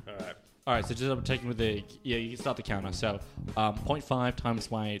this one. All right. All right. So just I'm taking with the you can start the counter. So 0.5 times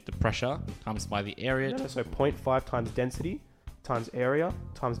by the pressure times by the area. No, so 0.5 times density times area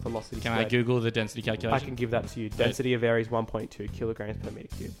times velocity Can I squared. Google the density I calculation? can give that to you. Density of area is 1.2 kilograms per meter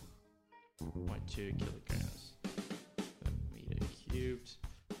cubed. 0.2 kilograms per meter cubed.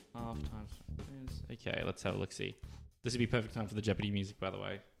 Half times. Okay, let's have a look. See, this would be perfect time for the Jeopardy music, by the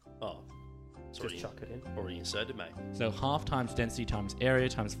way. Oh, it's Just already, chuck it in. already inserted, mate. So half times density times area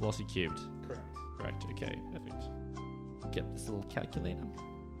times velocity cubed. Correct. Correct. Okay, perfect. Get this little calculator.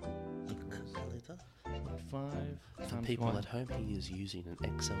 Equals 5 For times people 1. at home, he is using an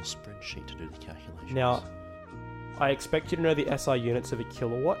Excel spreadsheet to do the calculations. Now, I expect you to know the SI units of a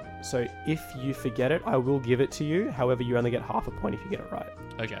kilowatt, so if you forget it, I will give it to you. However, you only get half a point if you get it right.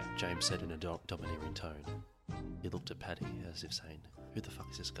 Okay. James said in a domineering tone. He looked at Paddy as if saying, "Who the fuck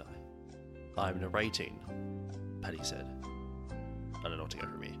is this guy?" "I'm narrating," Paddy said. I don't know what to go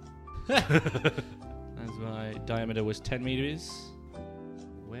from here. As my diameter was 10 meters.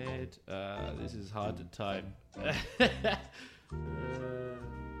 Where'd this is hard to type.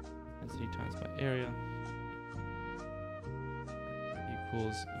 Density times by area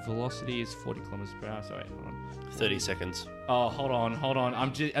equals velocity is 40 kilometers per hour. Sorry, hold on. 30 seconds. Oh, hold on.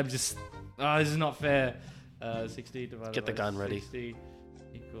 I'm just. Oh, this is not fair. 60 divided Get the by gun ready. 60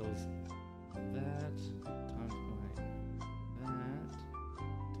 equals that times by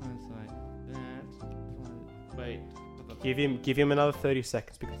that times by that. Wait. Give him another 30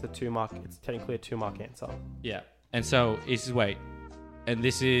 seconds because it's technically a 2-mark answer. Yeah. And so it's wait. And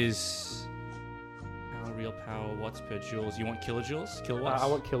this is power, real power, watts per joules. You want kilojoules? Kilowatts? I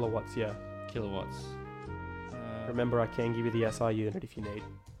want kilowatts, yeah. kilowatts. Remember, I can give you the SI unit if you need.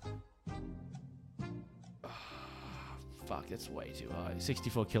 Fuck, that's way too high.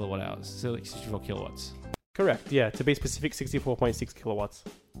 64 kilowatt hours. So like 64 kilowatts. Correct, yeah. To be specific, 64.6 kilowatts.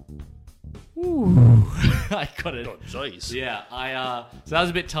 I got it. Oh, jeez. Yeah, so that was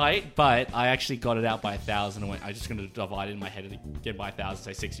a bit tight, but I actually got it out by 1,000. I was just going to divide it in my head again by 1,000,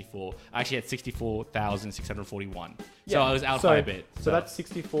 say 64. I actually had 64,641. So I was out by a bit. So that's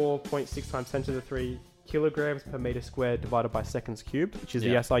 64.6 times 10 to the 3 kilograms per meter squared divided by seconds cubed, which is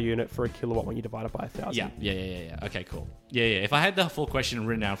the SI unit for a kilowatt when you divide it by 1,000. Yeah. Okay, cool. Yeah. If I had the full question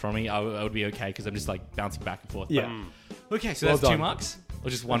written down for me, I would be okay because I'm just like bouncing back and forth. Yeah. Okay, so Well that's 2 done. marks? Or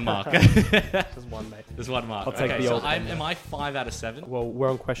just 1 mark? Just one, mate. There's 1 mark. I'll take okay, the so old one, am I 5 out of 7? Well,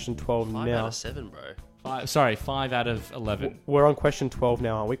 we're on question 12 5 now. out of 7, bro. 5 out of 11. We're on question 12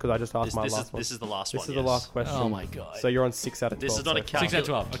 now, aren't we? Because I just asked my last one. This is the last This one. is the last question. Oh my god. So you're on 6 out of 12. This is not a so far. 6 out of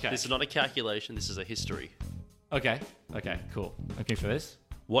 12, okay. This is not a calculation. This is a history. Okay, cool. Okay for this.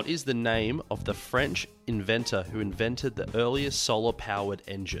 What is the name of the French inventor who invented the earliest solar-powered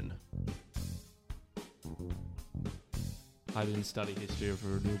engine? I didn't study history of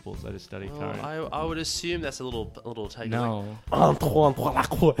renewables. I just studied Oh, current. I would assume that's a little takeaway. No, Antoine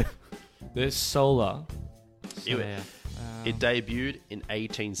Lacroix. there's solar. Ew. Yeah. It debuted in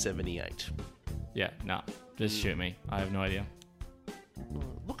 1878. Yeah, nah. Just shoot me. I have no idea.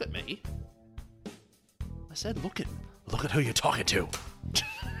 Look at me. I said, look at who you're talking to.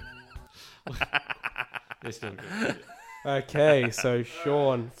 They're still good. Okay, so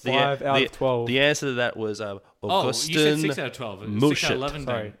Sean, 5 out of 12. The answer to that was Oh, Augustin you said 6 out of 12. 6 out of Muschet. 11.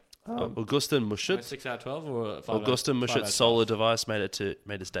 Sorry. Augustin Muschet. 6 out of 12 or 5 Augustin out of 5 Muschet's solar device made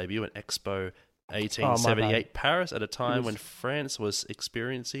its debut at Expo 1878 Paris at a time when France was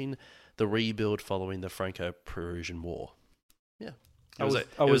experiencing the rebuild following the Franco-Prussian War. Yeah. I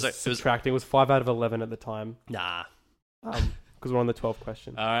was subtracting. It was 5 out of 11 at the time. Nah. Because we're on the 12th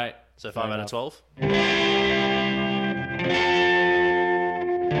question. All right. So 5 out of 12?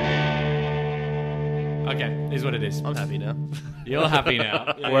 Okay, here's what it is. I'm happy now. You're happy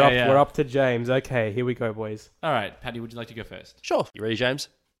now. Yeah, We're up to James. Okay, here we go, boys. All right, Paddy, would you like to go first? Sure. You ready, James?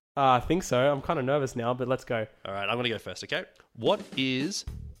 I think so. I'm kind of nervous now, but let's go. All right, I'm going to go first, okay? What is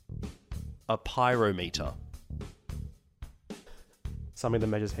a pyrometer? Something that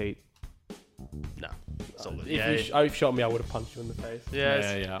measures heat. No. It's all good. If you shot me, I would have punched you in the face.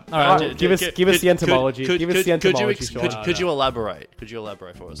 Yeah. All right, give us the entomology. Give us the entomology, Sean. Could you elaborate? Could you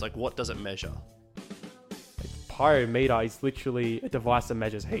elaborate for us? Like, what does it measure? Pyrometer is literally a device that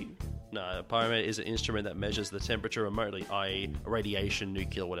measures heat. No, a pyrometer is an instrument that measures the temperature remotely, i.e. radiation,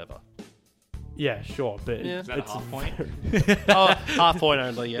 nuclear, whatever. Yeah, sure, but Yeah. Is that a it's half point? Oh, half point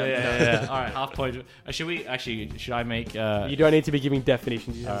only, yeah. Yeah. All right, half point. Should I make... you don't need to be giving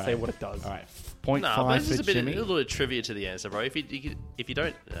definitions. You just have to say Alright. what it does. All right, 0.5 No, but this for is a Jimmy. little bit trivia to the answer, bro. If you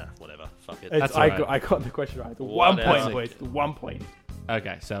don't, whatever, fuck it. It's, all right. I got the question right. 1 Whatever. point, boys. 1 point.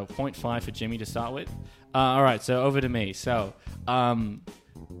 Okay, so 0.5 for Jimmy to start with. All right, so over to me. So,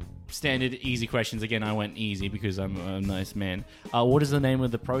 standard easy questions. Again, I went easy because I'm a nice man. What is the name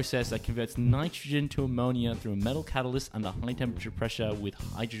of the process that converts nitrogen to ammonia through a metal catalyst under high temperature pressure with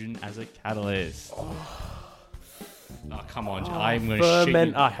hydrogen as a catalyst? Oh, come on. I'm going to shoot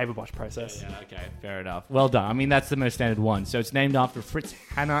you. Haber-Bosch process. Yeah, okay, fair enough. Well done. I mean, that's the most standard one. So it's named after Fritz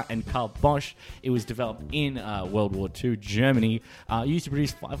Hanna and Karl Bosch. It was developed in World War II, Germany. Used to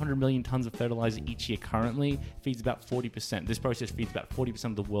produce 500 million tons of fertilizer each year currently. Feeds about 40%. This process feeds about 40%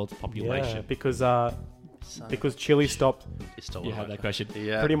 of the world's population. Yeah, because Chile stopped, You had that question.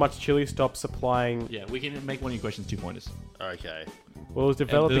 Yeah. pretty much Chile stopped supplying. Yeah, we can make one of your questions 2 pointers. Okay. Well, it was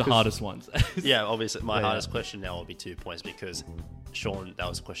developed The because hardest ones. Yeah, obviously, my Yeah. hardest question now will be 2 points because, Sean, that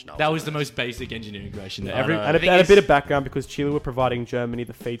was a question I was That was gonna the most basic engineering question. I Every, know. and thing a is- bit of background because Chile were providing Germany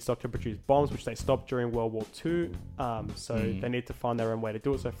the feedstock to produce bombs, which they stopped during World War II. So they need to find their own way to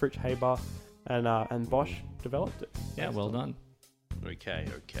do it. So Fritz Haber and Bosch developed it. Yeah, well done. Okay.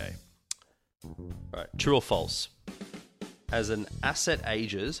 Right. True or false? As an asset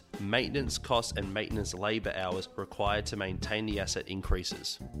ages, maintenance costs and maintenance labour hours required to maintain the asset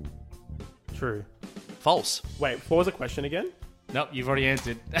increases. True. False. Wait, what was the question again? Nope, you've already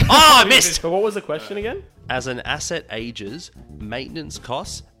answered. Oh, I missed! So what was the question again? As an asset ages, maintenance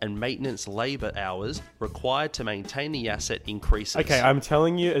costs and maintenance labour hours required to maintain the asset increases. Okay, I'm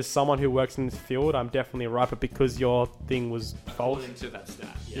telling you, as someone who works in this field, I'm definitely right, but because your thing was false, According to that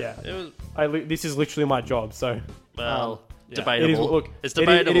stat. yeah, It was, this is literally my job, so well, yeah. debatable. it is. Look, it's it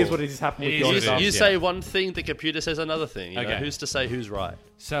debatable. is what it is happening It with your is. stuff. You Yeah. say one thing, the computer says another thing. You know, Okay. who's to say who's right?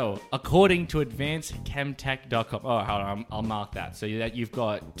 So, according to advancedchemtech.com, hold on, I'll mark that. So that you've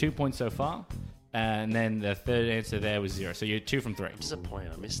got 2 points so far. And then the third answer there was 0. So you're 2 from 3.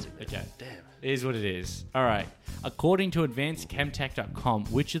 Disappointed. I missed it. Man. Okay. Damn. It is what it is. All right. According to advancedchemtech.com,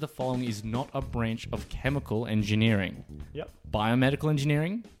 which of the following is not a branch of chemical engineering? Yep. Biomedical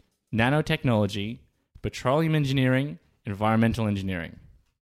engineering, nanotechnology, petroleum engineering, environmental engineering.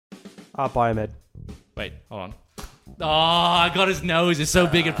 Biomed. Wait, hold on. Oh, I got his nose. It's so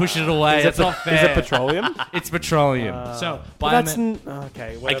big it pushes it away. That's not fair. Is it petroleum? It's petroleum. So, But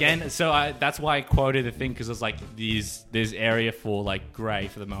okay. Whatever. again, so that's why I quoted the thing, because it's like there's area for like grey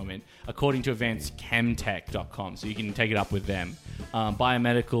for the moment, according to advancedchemtech.com. So you can take it up with them.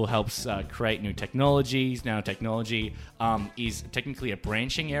 Biomedical helps create new technologies. Nanotechnology is technically a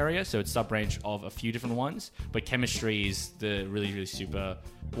branching area, so it's sub-branch of a few different ones. But chemistry is the really, really super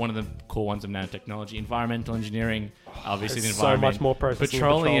one of the core ones of nanotechnology. Environmental engineering, obviously the There's so environment. much more processing in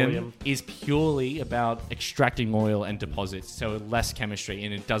Petroleum petroleum. is purely about extracting oil and deposits, so less chemistry,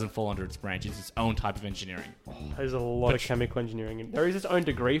 and it doesn't fall under its branch. It's its own type of engineering. There's a lot of chemical engineering. There is its own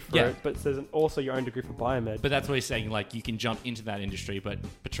degree for Yeah. it, but there's also your own degree for biomed. But that's what he's saying, like, you can jump into that industry, but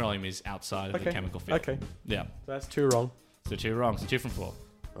petroleum is outside of the chemical field. Okay. Yeah. So that's 2 wrong. So 2 wrong. So 2 from 4.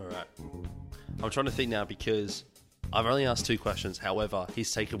 All right. I'm trying to think now because I've only asked 2 questions. However, he's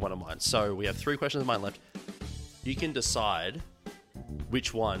taken one of mine. So we have 3 questions of mine left. You can decide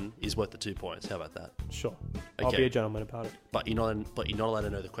which one is worth the 2 points. How about that? Sure. I'll Okay. be a gentleman about it. But you're not allowed to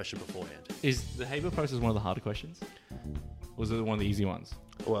know the question beforehand. Is the Haber process one of the harder questions? Or was it one of the easy ones?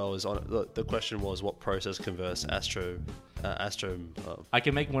 Well, it was on, the question was what process converts I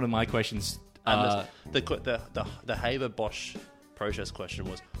can make one of my questions. and the Haber-Bosch process question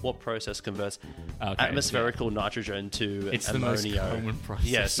was what process converts atmospherical nitrogen to It's the ammonia. most common process.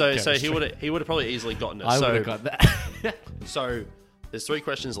 Yeah, in so chemistry. he would have probably easily gotten it. I so, would have got that. So there's 3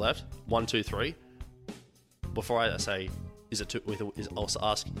 questions left. 1, 2, 3. Before I say, I'll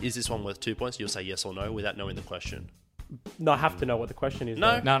ask, is this one worth 2 points? You'll say yes or no without knowing the question. No, I have to know what the question is.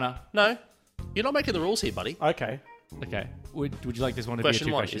 No. though. No. You're not making the rules here, buddy. Okay. Okay. Would you like this one to Question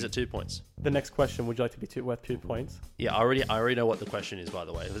be a 2 1, question? is it 2 points? The next question, would you like to be worth 2 points? Yeah, I already know what the question is, by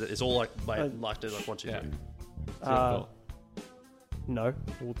the way. It's all like 1, 2, 3. Yeah. Uh, No.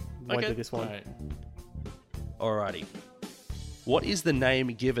 We'll won't Okay. do this one. Alright. Alrighty. What is the name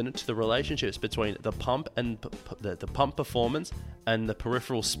given to the relationships between the pump and the pump performance and the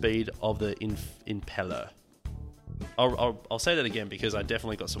peripheral speed of the impeller? I'll say that again because I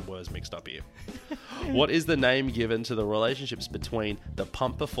definitely got some words mixed up here. What is the name given to the relationships between the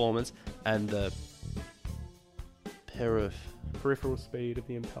pump performance and the Peripheral speed of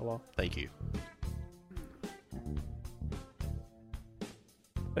the impeller. Thank you.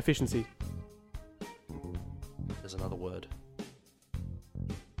 Efficiency. There's another word.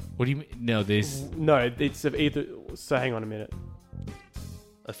 What do you mean? No, there's... No, it's of either. So hang on a minute.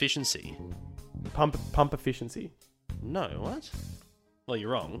 Efficiency. Pump efficiency. No, what? Well,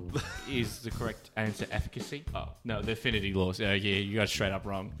 you're wrong. Is the correct answer efficacy? Oh, no, the affinity laws. Yeah, you got it straight up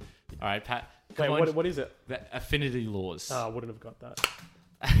wrong. All right, Pat. Wait, Come on. what is it? The affinity laws. I wouldn't have got that.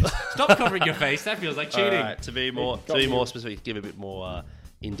 Stop covering your face. That feels like cheating. All right, to be more specific, give a bit more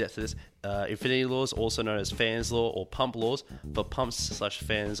in depth to this. Infinity laws, also known as fans law or pump laws, for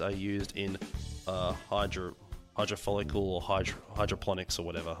pumps/fans are used in hydrophilical or hydroponics or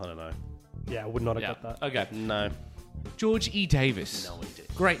whatever. I don't know. Yeah, I would not have Yeah. got that. Okay. No. George E. Davis. No, he did.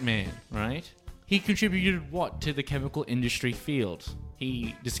 Great man, right? He contributed what to the chemical industry field?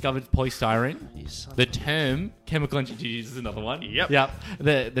 He discovered polystyrene. The term chemical engineering. This is another one. Yep.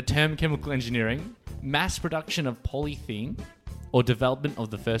 The term chemical engineering, mass production of polythene, or development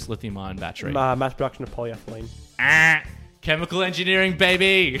of the first lithium-ion battery. Mass production of polyethylene. Chemical engineering,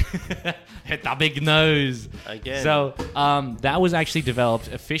 baby. Hit the big nose. Again. So that was actually developed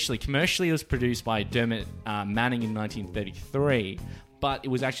officially. Commercially, it was produced by Dermot Manning in 1933. But it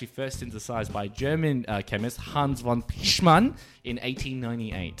was actually first synthesized by German chemist Hans von Pichmann in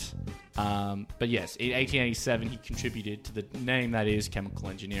 1898. But yes, in 1887, he contributed to the name that is chemical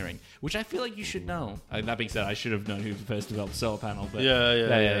engineering, which I feel like you should know. That being said, I should have known who first developed the solar panel. But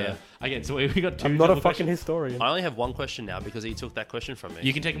Yeah. Again, so we got 2 I'm not a double fucking questions. historian. I only have one question now because he took that question from me.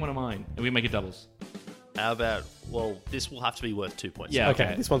 You can take one of mine, and we make it doubles. How about, well, this will have to be worth 2 points. Yeah.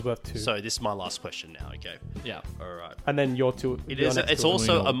 Okay, this one's worth 2. So this is my last question now, okay? Yeah. All right. And then your 2. It's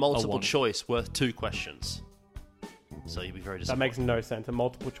also one. a multiple A one. choice worth 2 questions. So you'll be very That disappointed. makes no sense. A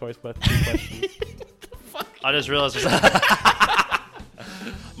multiple choice worth 2 questions. I just realised.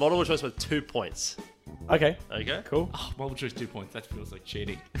 Multiple choice worth 2 points. Okay, Okay? cool. Oh, multiple choice 2 points. That feels like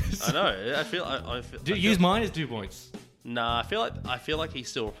cheating. I know. I feel. Use mine as 2 points. Nah, I feel like he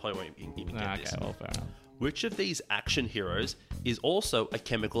still probably won't even get Okay, this. well, fair enough. Which of these action heroes is also a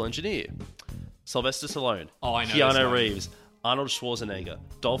chemical engineer? Sylvester Stallone. Oh, I know this Keanu one. Reeves. Arnold Schwarzenegger.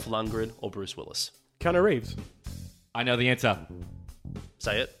 Dolph Lundgren or Bruce Willis. Keanu Reeves. I know the answer.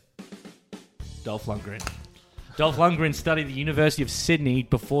 Say it. Dolph Lundgren. Dolph Lundgren studied at the University of Sydney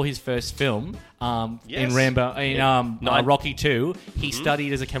before his first film Yes. in Rambo, in Rocky 2. He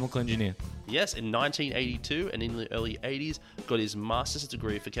studied as a chemical engineer. Yes, in 1982 and in the early 80s, got his master's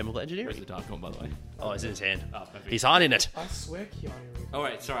degree for chemical Where's the engineering. dark one, by the way? Oh, it's in his hand. Oh, perfect. He's hiding it. I swear Keanu Reeves. All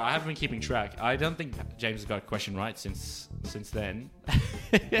right, sorry, I haven't been keeping track. I don't think James has got a question right since then.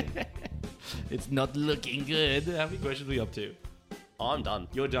 It's not looking good. How many questions are we up to? I'm done.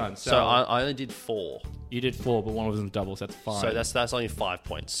 You're done. So I only did 4. You did 4, but one was in double, so that's 5. So that's only 5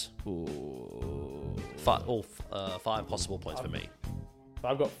 points. Ooh. 5 possible points for me.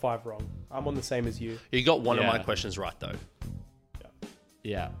 I've got 5 wrong. I'm on the same as you. You got one of my Yeah. questions right though.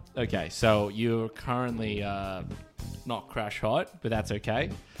 Yeah. Okay. So you're currently not crash hot, but that's okay.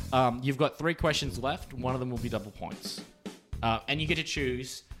 You've got 3 questions left. One of them will be double points, and you get to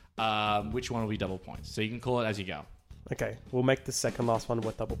choose which one will be double points. So you can call it as you go. Okay, we'll make the second last one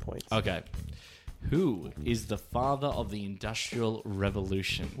with double points. Okay. Who is the father of the Industrial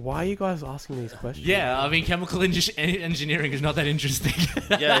Revolution? Why are you guys asking these questions? Yeah, I mean, chemical engineering is not that interesting.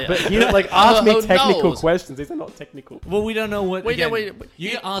 Yeah. But you don't, ask me Who technical knows? questions. These are not technical. Well, we don't know what. Wait, again, wait.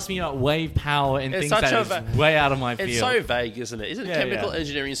 You ask me about wave power and It's things such that a is way out of my field. It's so vague, isn't it? Isn't Yeah, chemical yeah.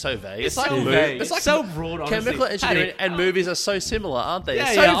 engineering so vague? It's so mo- vague. It's like so broad. Honestly. chemical engineering Hey, and movies are so similar, aren't they? Yeah,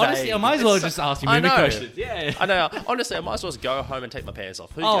 It's so yeah. vague. Honestly, I might as well It's just so- ask you I movie know. questions. Yeah. I know. Honestly, I might as well just go home and take my pants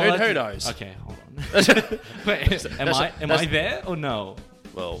off. Who that's- knows? Okay, hold on. Wait, am I that's- there or no?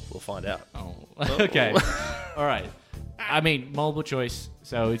 Well, we'll find out. Oh, okay. All right. I mean, multiple choice,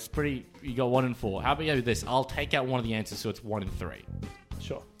 so it's pretty. You got 1 and 4. How about you do this? I'll take out one of the answers, so it's 1 and 3.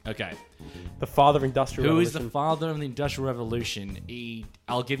 Sure. Okay. The father of industrial Who is revolution. the father of the Industrial Revolution?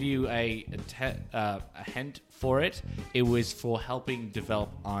 I'll give you a hint for it. It was for helping develop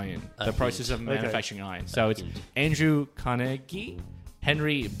iron, the process of manufacturing iron. So it's Andrew Carnegie,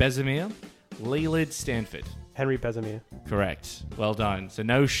 Henry Bessemer, Leland Stanford. Henry Bessemer. Correct. Well done. So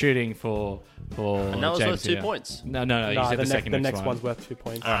no shooting for And that was James worth 2 here. points. No. You Nah, said the, the second the next next one. one's worth 2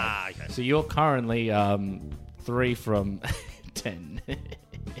 points. Ah, okay. So you're currently 3 from 10.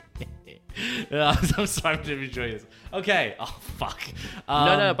 I'm sorry to enjoy this. Okay. Oh fuck.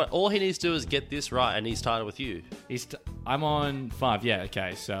 No, but all he needs to do is get this right, and he's tied with you. I'm on 5. Yeah.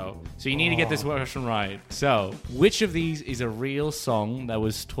 Okay. So you need to get this question right. So which of these is a real song that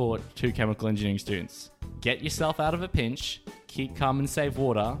was taught to chemical engineering students? Get yourself out of a pinch. Keep calm and save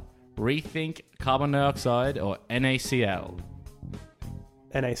water. Rethink carbon dioxide or NaCl.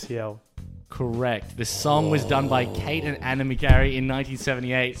 NaCl. Correct. The song was done by Kate and Anna McGarry in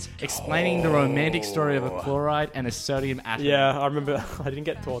 1978, explaining the romantic story of a chloride and a sodium atom. Yeah, I remember. I didn't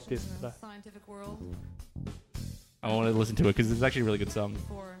get taught this. But Scientific world I want to listen to it because it's actually a really good song.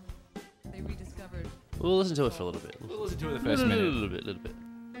 before they rediscovered. We'll listen to it for a little bit. We'll listen to it the A first minute. little bit.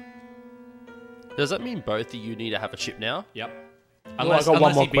 Does that mean both of you need to have a chip now? Yep. I Unless, got one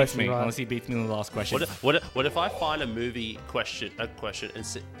unless more he beats question me. right. Unless he beats me in the last question. What if I find a movie question and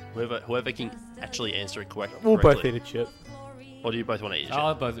whoever can actually answer it correctly? we'll both eat a chip. Or do you both want to eat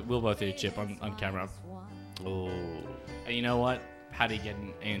a chip? We'll both eat a chip on camera. Oh. And you know what? Paddy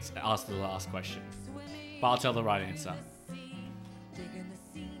getting asked the last question. But I'll tell the right answer. Digging the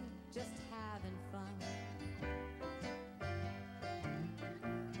sea, just having fun.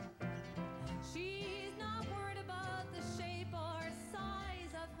 She's not worried about the shape or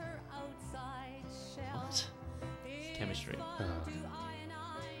size of her outside shell. What? It's Chemistry. fun to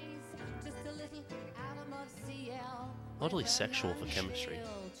ionize just a little atom of Cl. Oddly with sexual for an chemistry.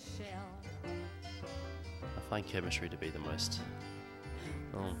 unchilled shell. I find chemistry to be the most.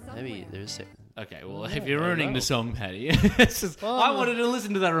 Oh, maybe there's. Okay, well, if you're ruining the song, Paddy, it's just, I wanted to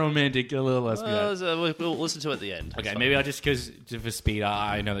listen to that romantic a little less. We'll listen to it at the end. Okay, maybe I'll just because for speed,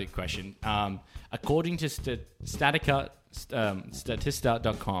 I know the question. According to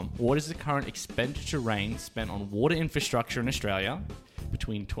Statista.com, what is the current expenditure range spent on water infrastructure in Australia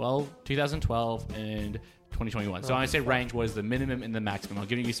between 2012 and 2021? So when I say range, what is the minimum and the maximum? I'll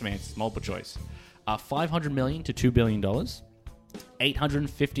give you some answers, multiple choice. $500 million to $2 billion.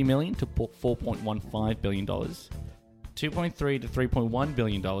 $850 million to $4.15 billion. $2.3 to $3.1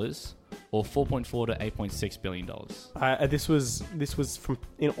 billion. Or $4.4 to $8.6 billion. This was from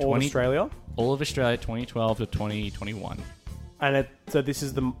in all 20 Australia, All of Australia, 2012 to 2021. and so this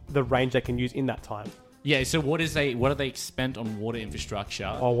is the range they can use in that time. Yeah. So what are they spent on water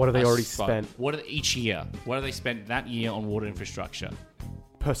infrastructure? Oh, what have they already So, spent? What are each year? What have they spent that year on water infrastructure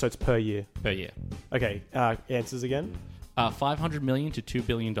So it's per year. per year? Okay, answers again. $500 million to $2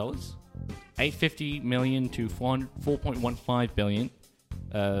 billion. $850 million to 4.15 billion,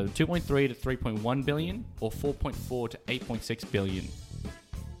 2.3 to 3.1 billion, or 4.4 to 8.6 billion.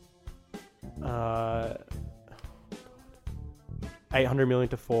 800 million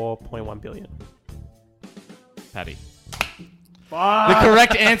to 4.1 billion. Patty. The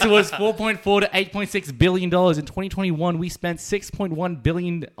correct answer was 4.4 to 8.6 billion dollars. In 2021, we spent 6.1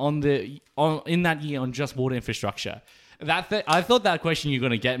 billion in that year on just water infrastructure. I thought that question you were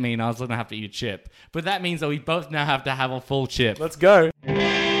going to get me, and I was going to have to eat a chip. But that means that we both now have to have a full chip. Let's go.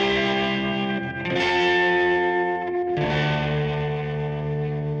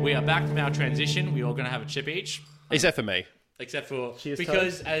 We are back from our transition. We're all going to have a chip each, Except for me. except for Cheers,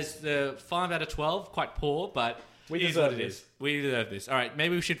 because as the 5 out of 12, quite poor, but We it is deserve what it this. is. We deserve this. All right,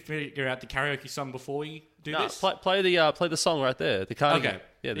 maybe we should figure out the karaoke song before we do No, this. play the song right there. The Cardigan. Okay.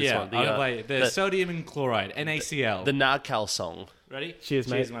 Yeah, this one. I'm gonna play the sodium and chloride, NaCl. The Narcal song. Ready? Cheers,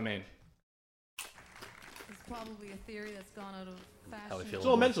 mate. Cheers, my man. It's probably a theory that's gone out of fashion. How we feel. It's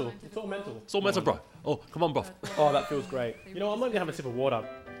all mental. It's all mental. It's all mental, bro. Oh, come on, bro. Oh, that feels great. You know what? I'm not going to have a sip of water.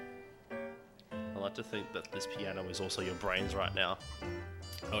 I like to think that this piano is also your brains right now.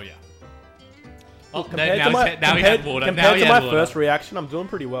 Oh yeah. Oh, Compared now to my, he had compared, water. compared Now he to had my water. first reaction, I'm doing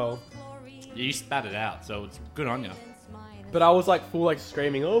pretty well. You spat it out, so it's good on you. But I was like full like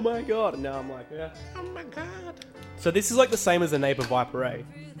screaming, oh my god, and now I'm like, yeah. Oh my god. So this is like the same as the Neighbor Viper, eh?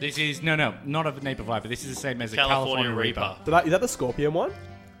 This is not a Neighbor Viper. This is the same as a California California Reaper. Reaper. Is that the Scorpion one?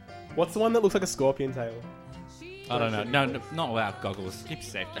 What's the one that looks like a scorpion tail? I don't know. No, not without goggles. Keep your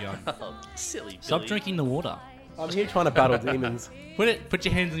safety on. Silly Billy. Stop drinking the water. I'm here trying to battle demons. Put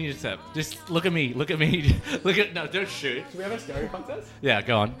your hands on your tip. Just look at me. Look at me. No, don't shoot. Do we have a staring contest? Yeah,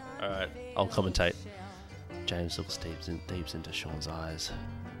 go on. Alright, I'll commentate. James looks deep into Sean's eyes,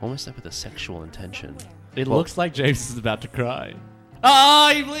 almost like with a sexual intention. It looks like James is about to cry.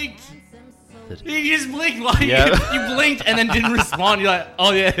 Ah, he blinked. He just blinked. Why? Yeah. You blinked and then didn't respond. You're like,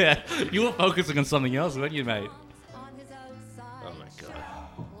 oh yeah. You were focusing on something else, weren't you, mate? Oh my god.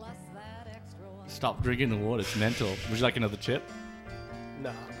 Stop drinking the water. It's mental. Would you like another chip?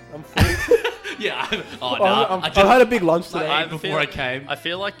 Nah, I'm full. Yeah. Oh Oh, no. I've had a big lunch today. I- before I came. I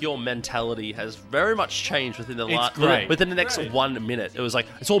feel like your mentality has very much changed within the It's great. within the next 1 minute. It was like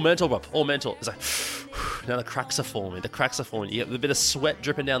it's all mental, bro. All mental. It's like now the cracks are forming. The cracks are forming. You get a bit of sweat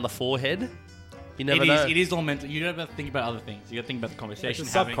dripping down the forehead. You never know. It is all mental. You don't have to think about other things. You got to think about the conversation.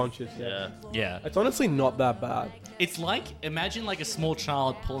 It's having. subconscious, yeah. Yeah. Yeah. It's honestly not that bad. It's like, imagine like a small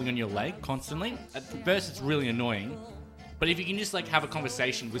child pulling on your leg constantly. At first, it's really annoying. But if you can just like have a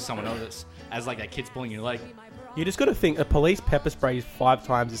conversation with someone else as like that kid's pulling your leg. You just got to think, a police pepper spray is 5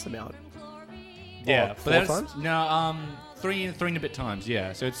 times this amount. Yeah. Or 4 that's- times? No, three and a bit times,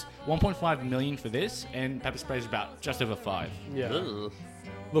 yeah. So it's 1.5 million for this, and pepper spray is about just over 5. Yeah. Ugh.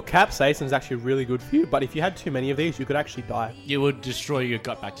 Look, capsaicin is actually really good for you, but if you had too many of these, you could actually die. You would destroy your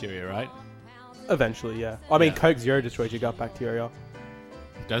gut bacteria, right? Eventually, yeah. I mean, Yeah. Coke Zero destroys your gut bacteria.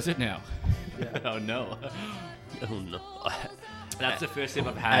 Does it now? Oh no. Oh no. That's the first sip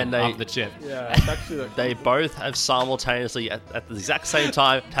I've had And they- of the chip. Yeah, it's actually like... They both have simultaneously, at the exact same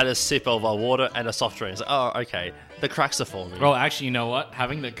time, had a sip of a water and a soft drink. It's like, oh, okay. The cracks are forming. Well, actually, you know what?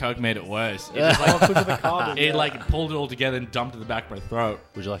 Having the Coke made it worse. It, Oh, just, like, because of the carbon. it yeah. like pulled it all together and dumped it in the back of my throat.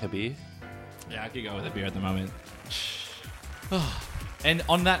 Would you like a beer? Yeah, I could go with a beer at the moment. And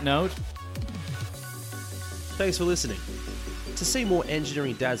on that note, Thanks for listening. To see more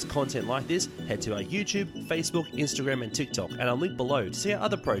Engineering Dads content like this, head to our YouTube, Facebook, Instagram, and TikTok, and I'll link below to see our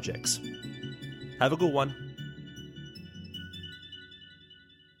other projects. Have a good one.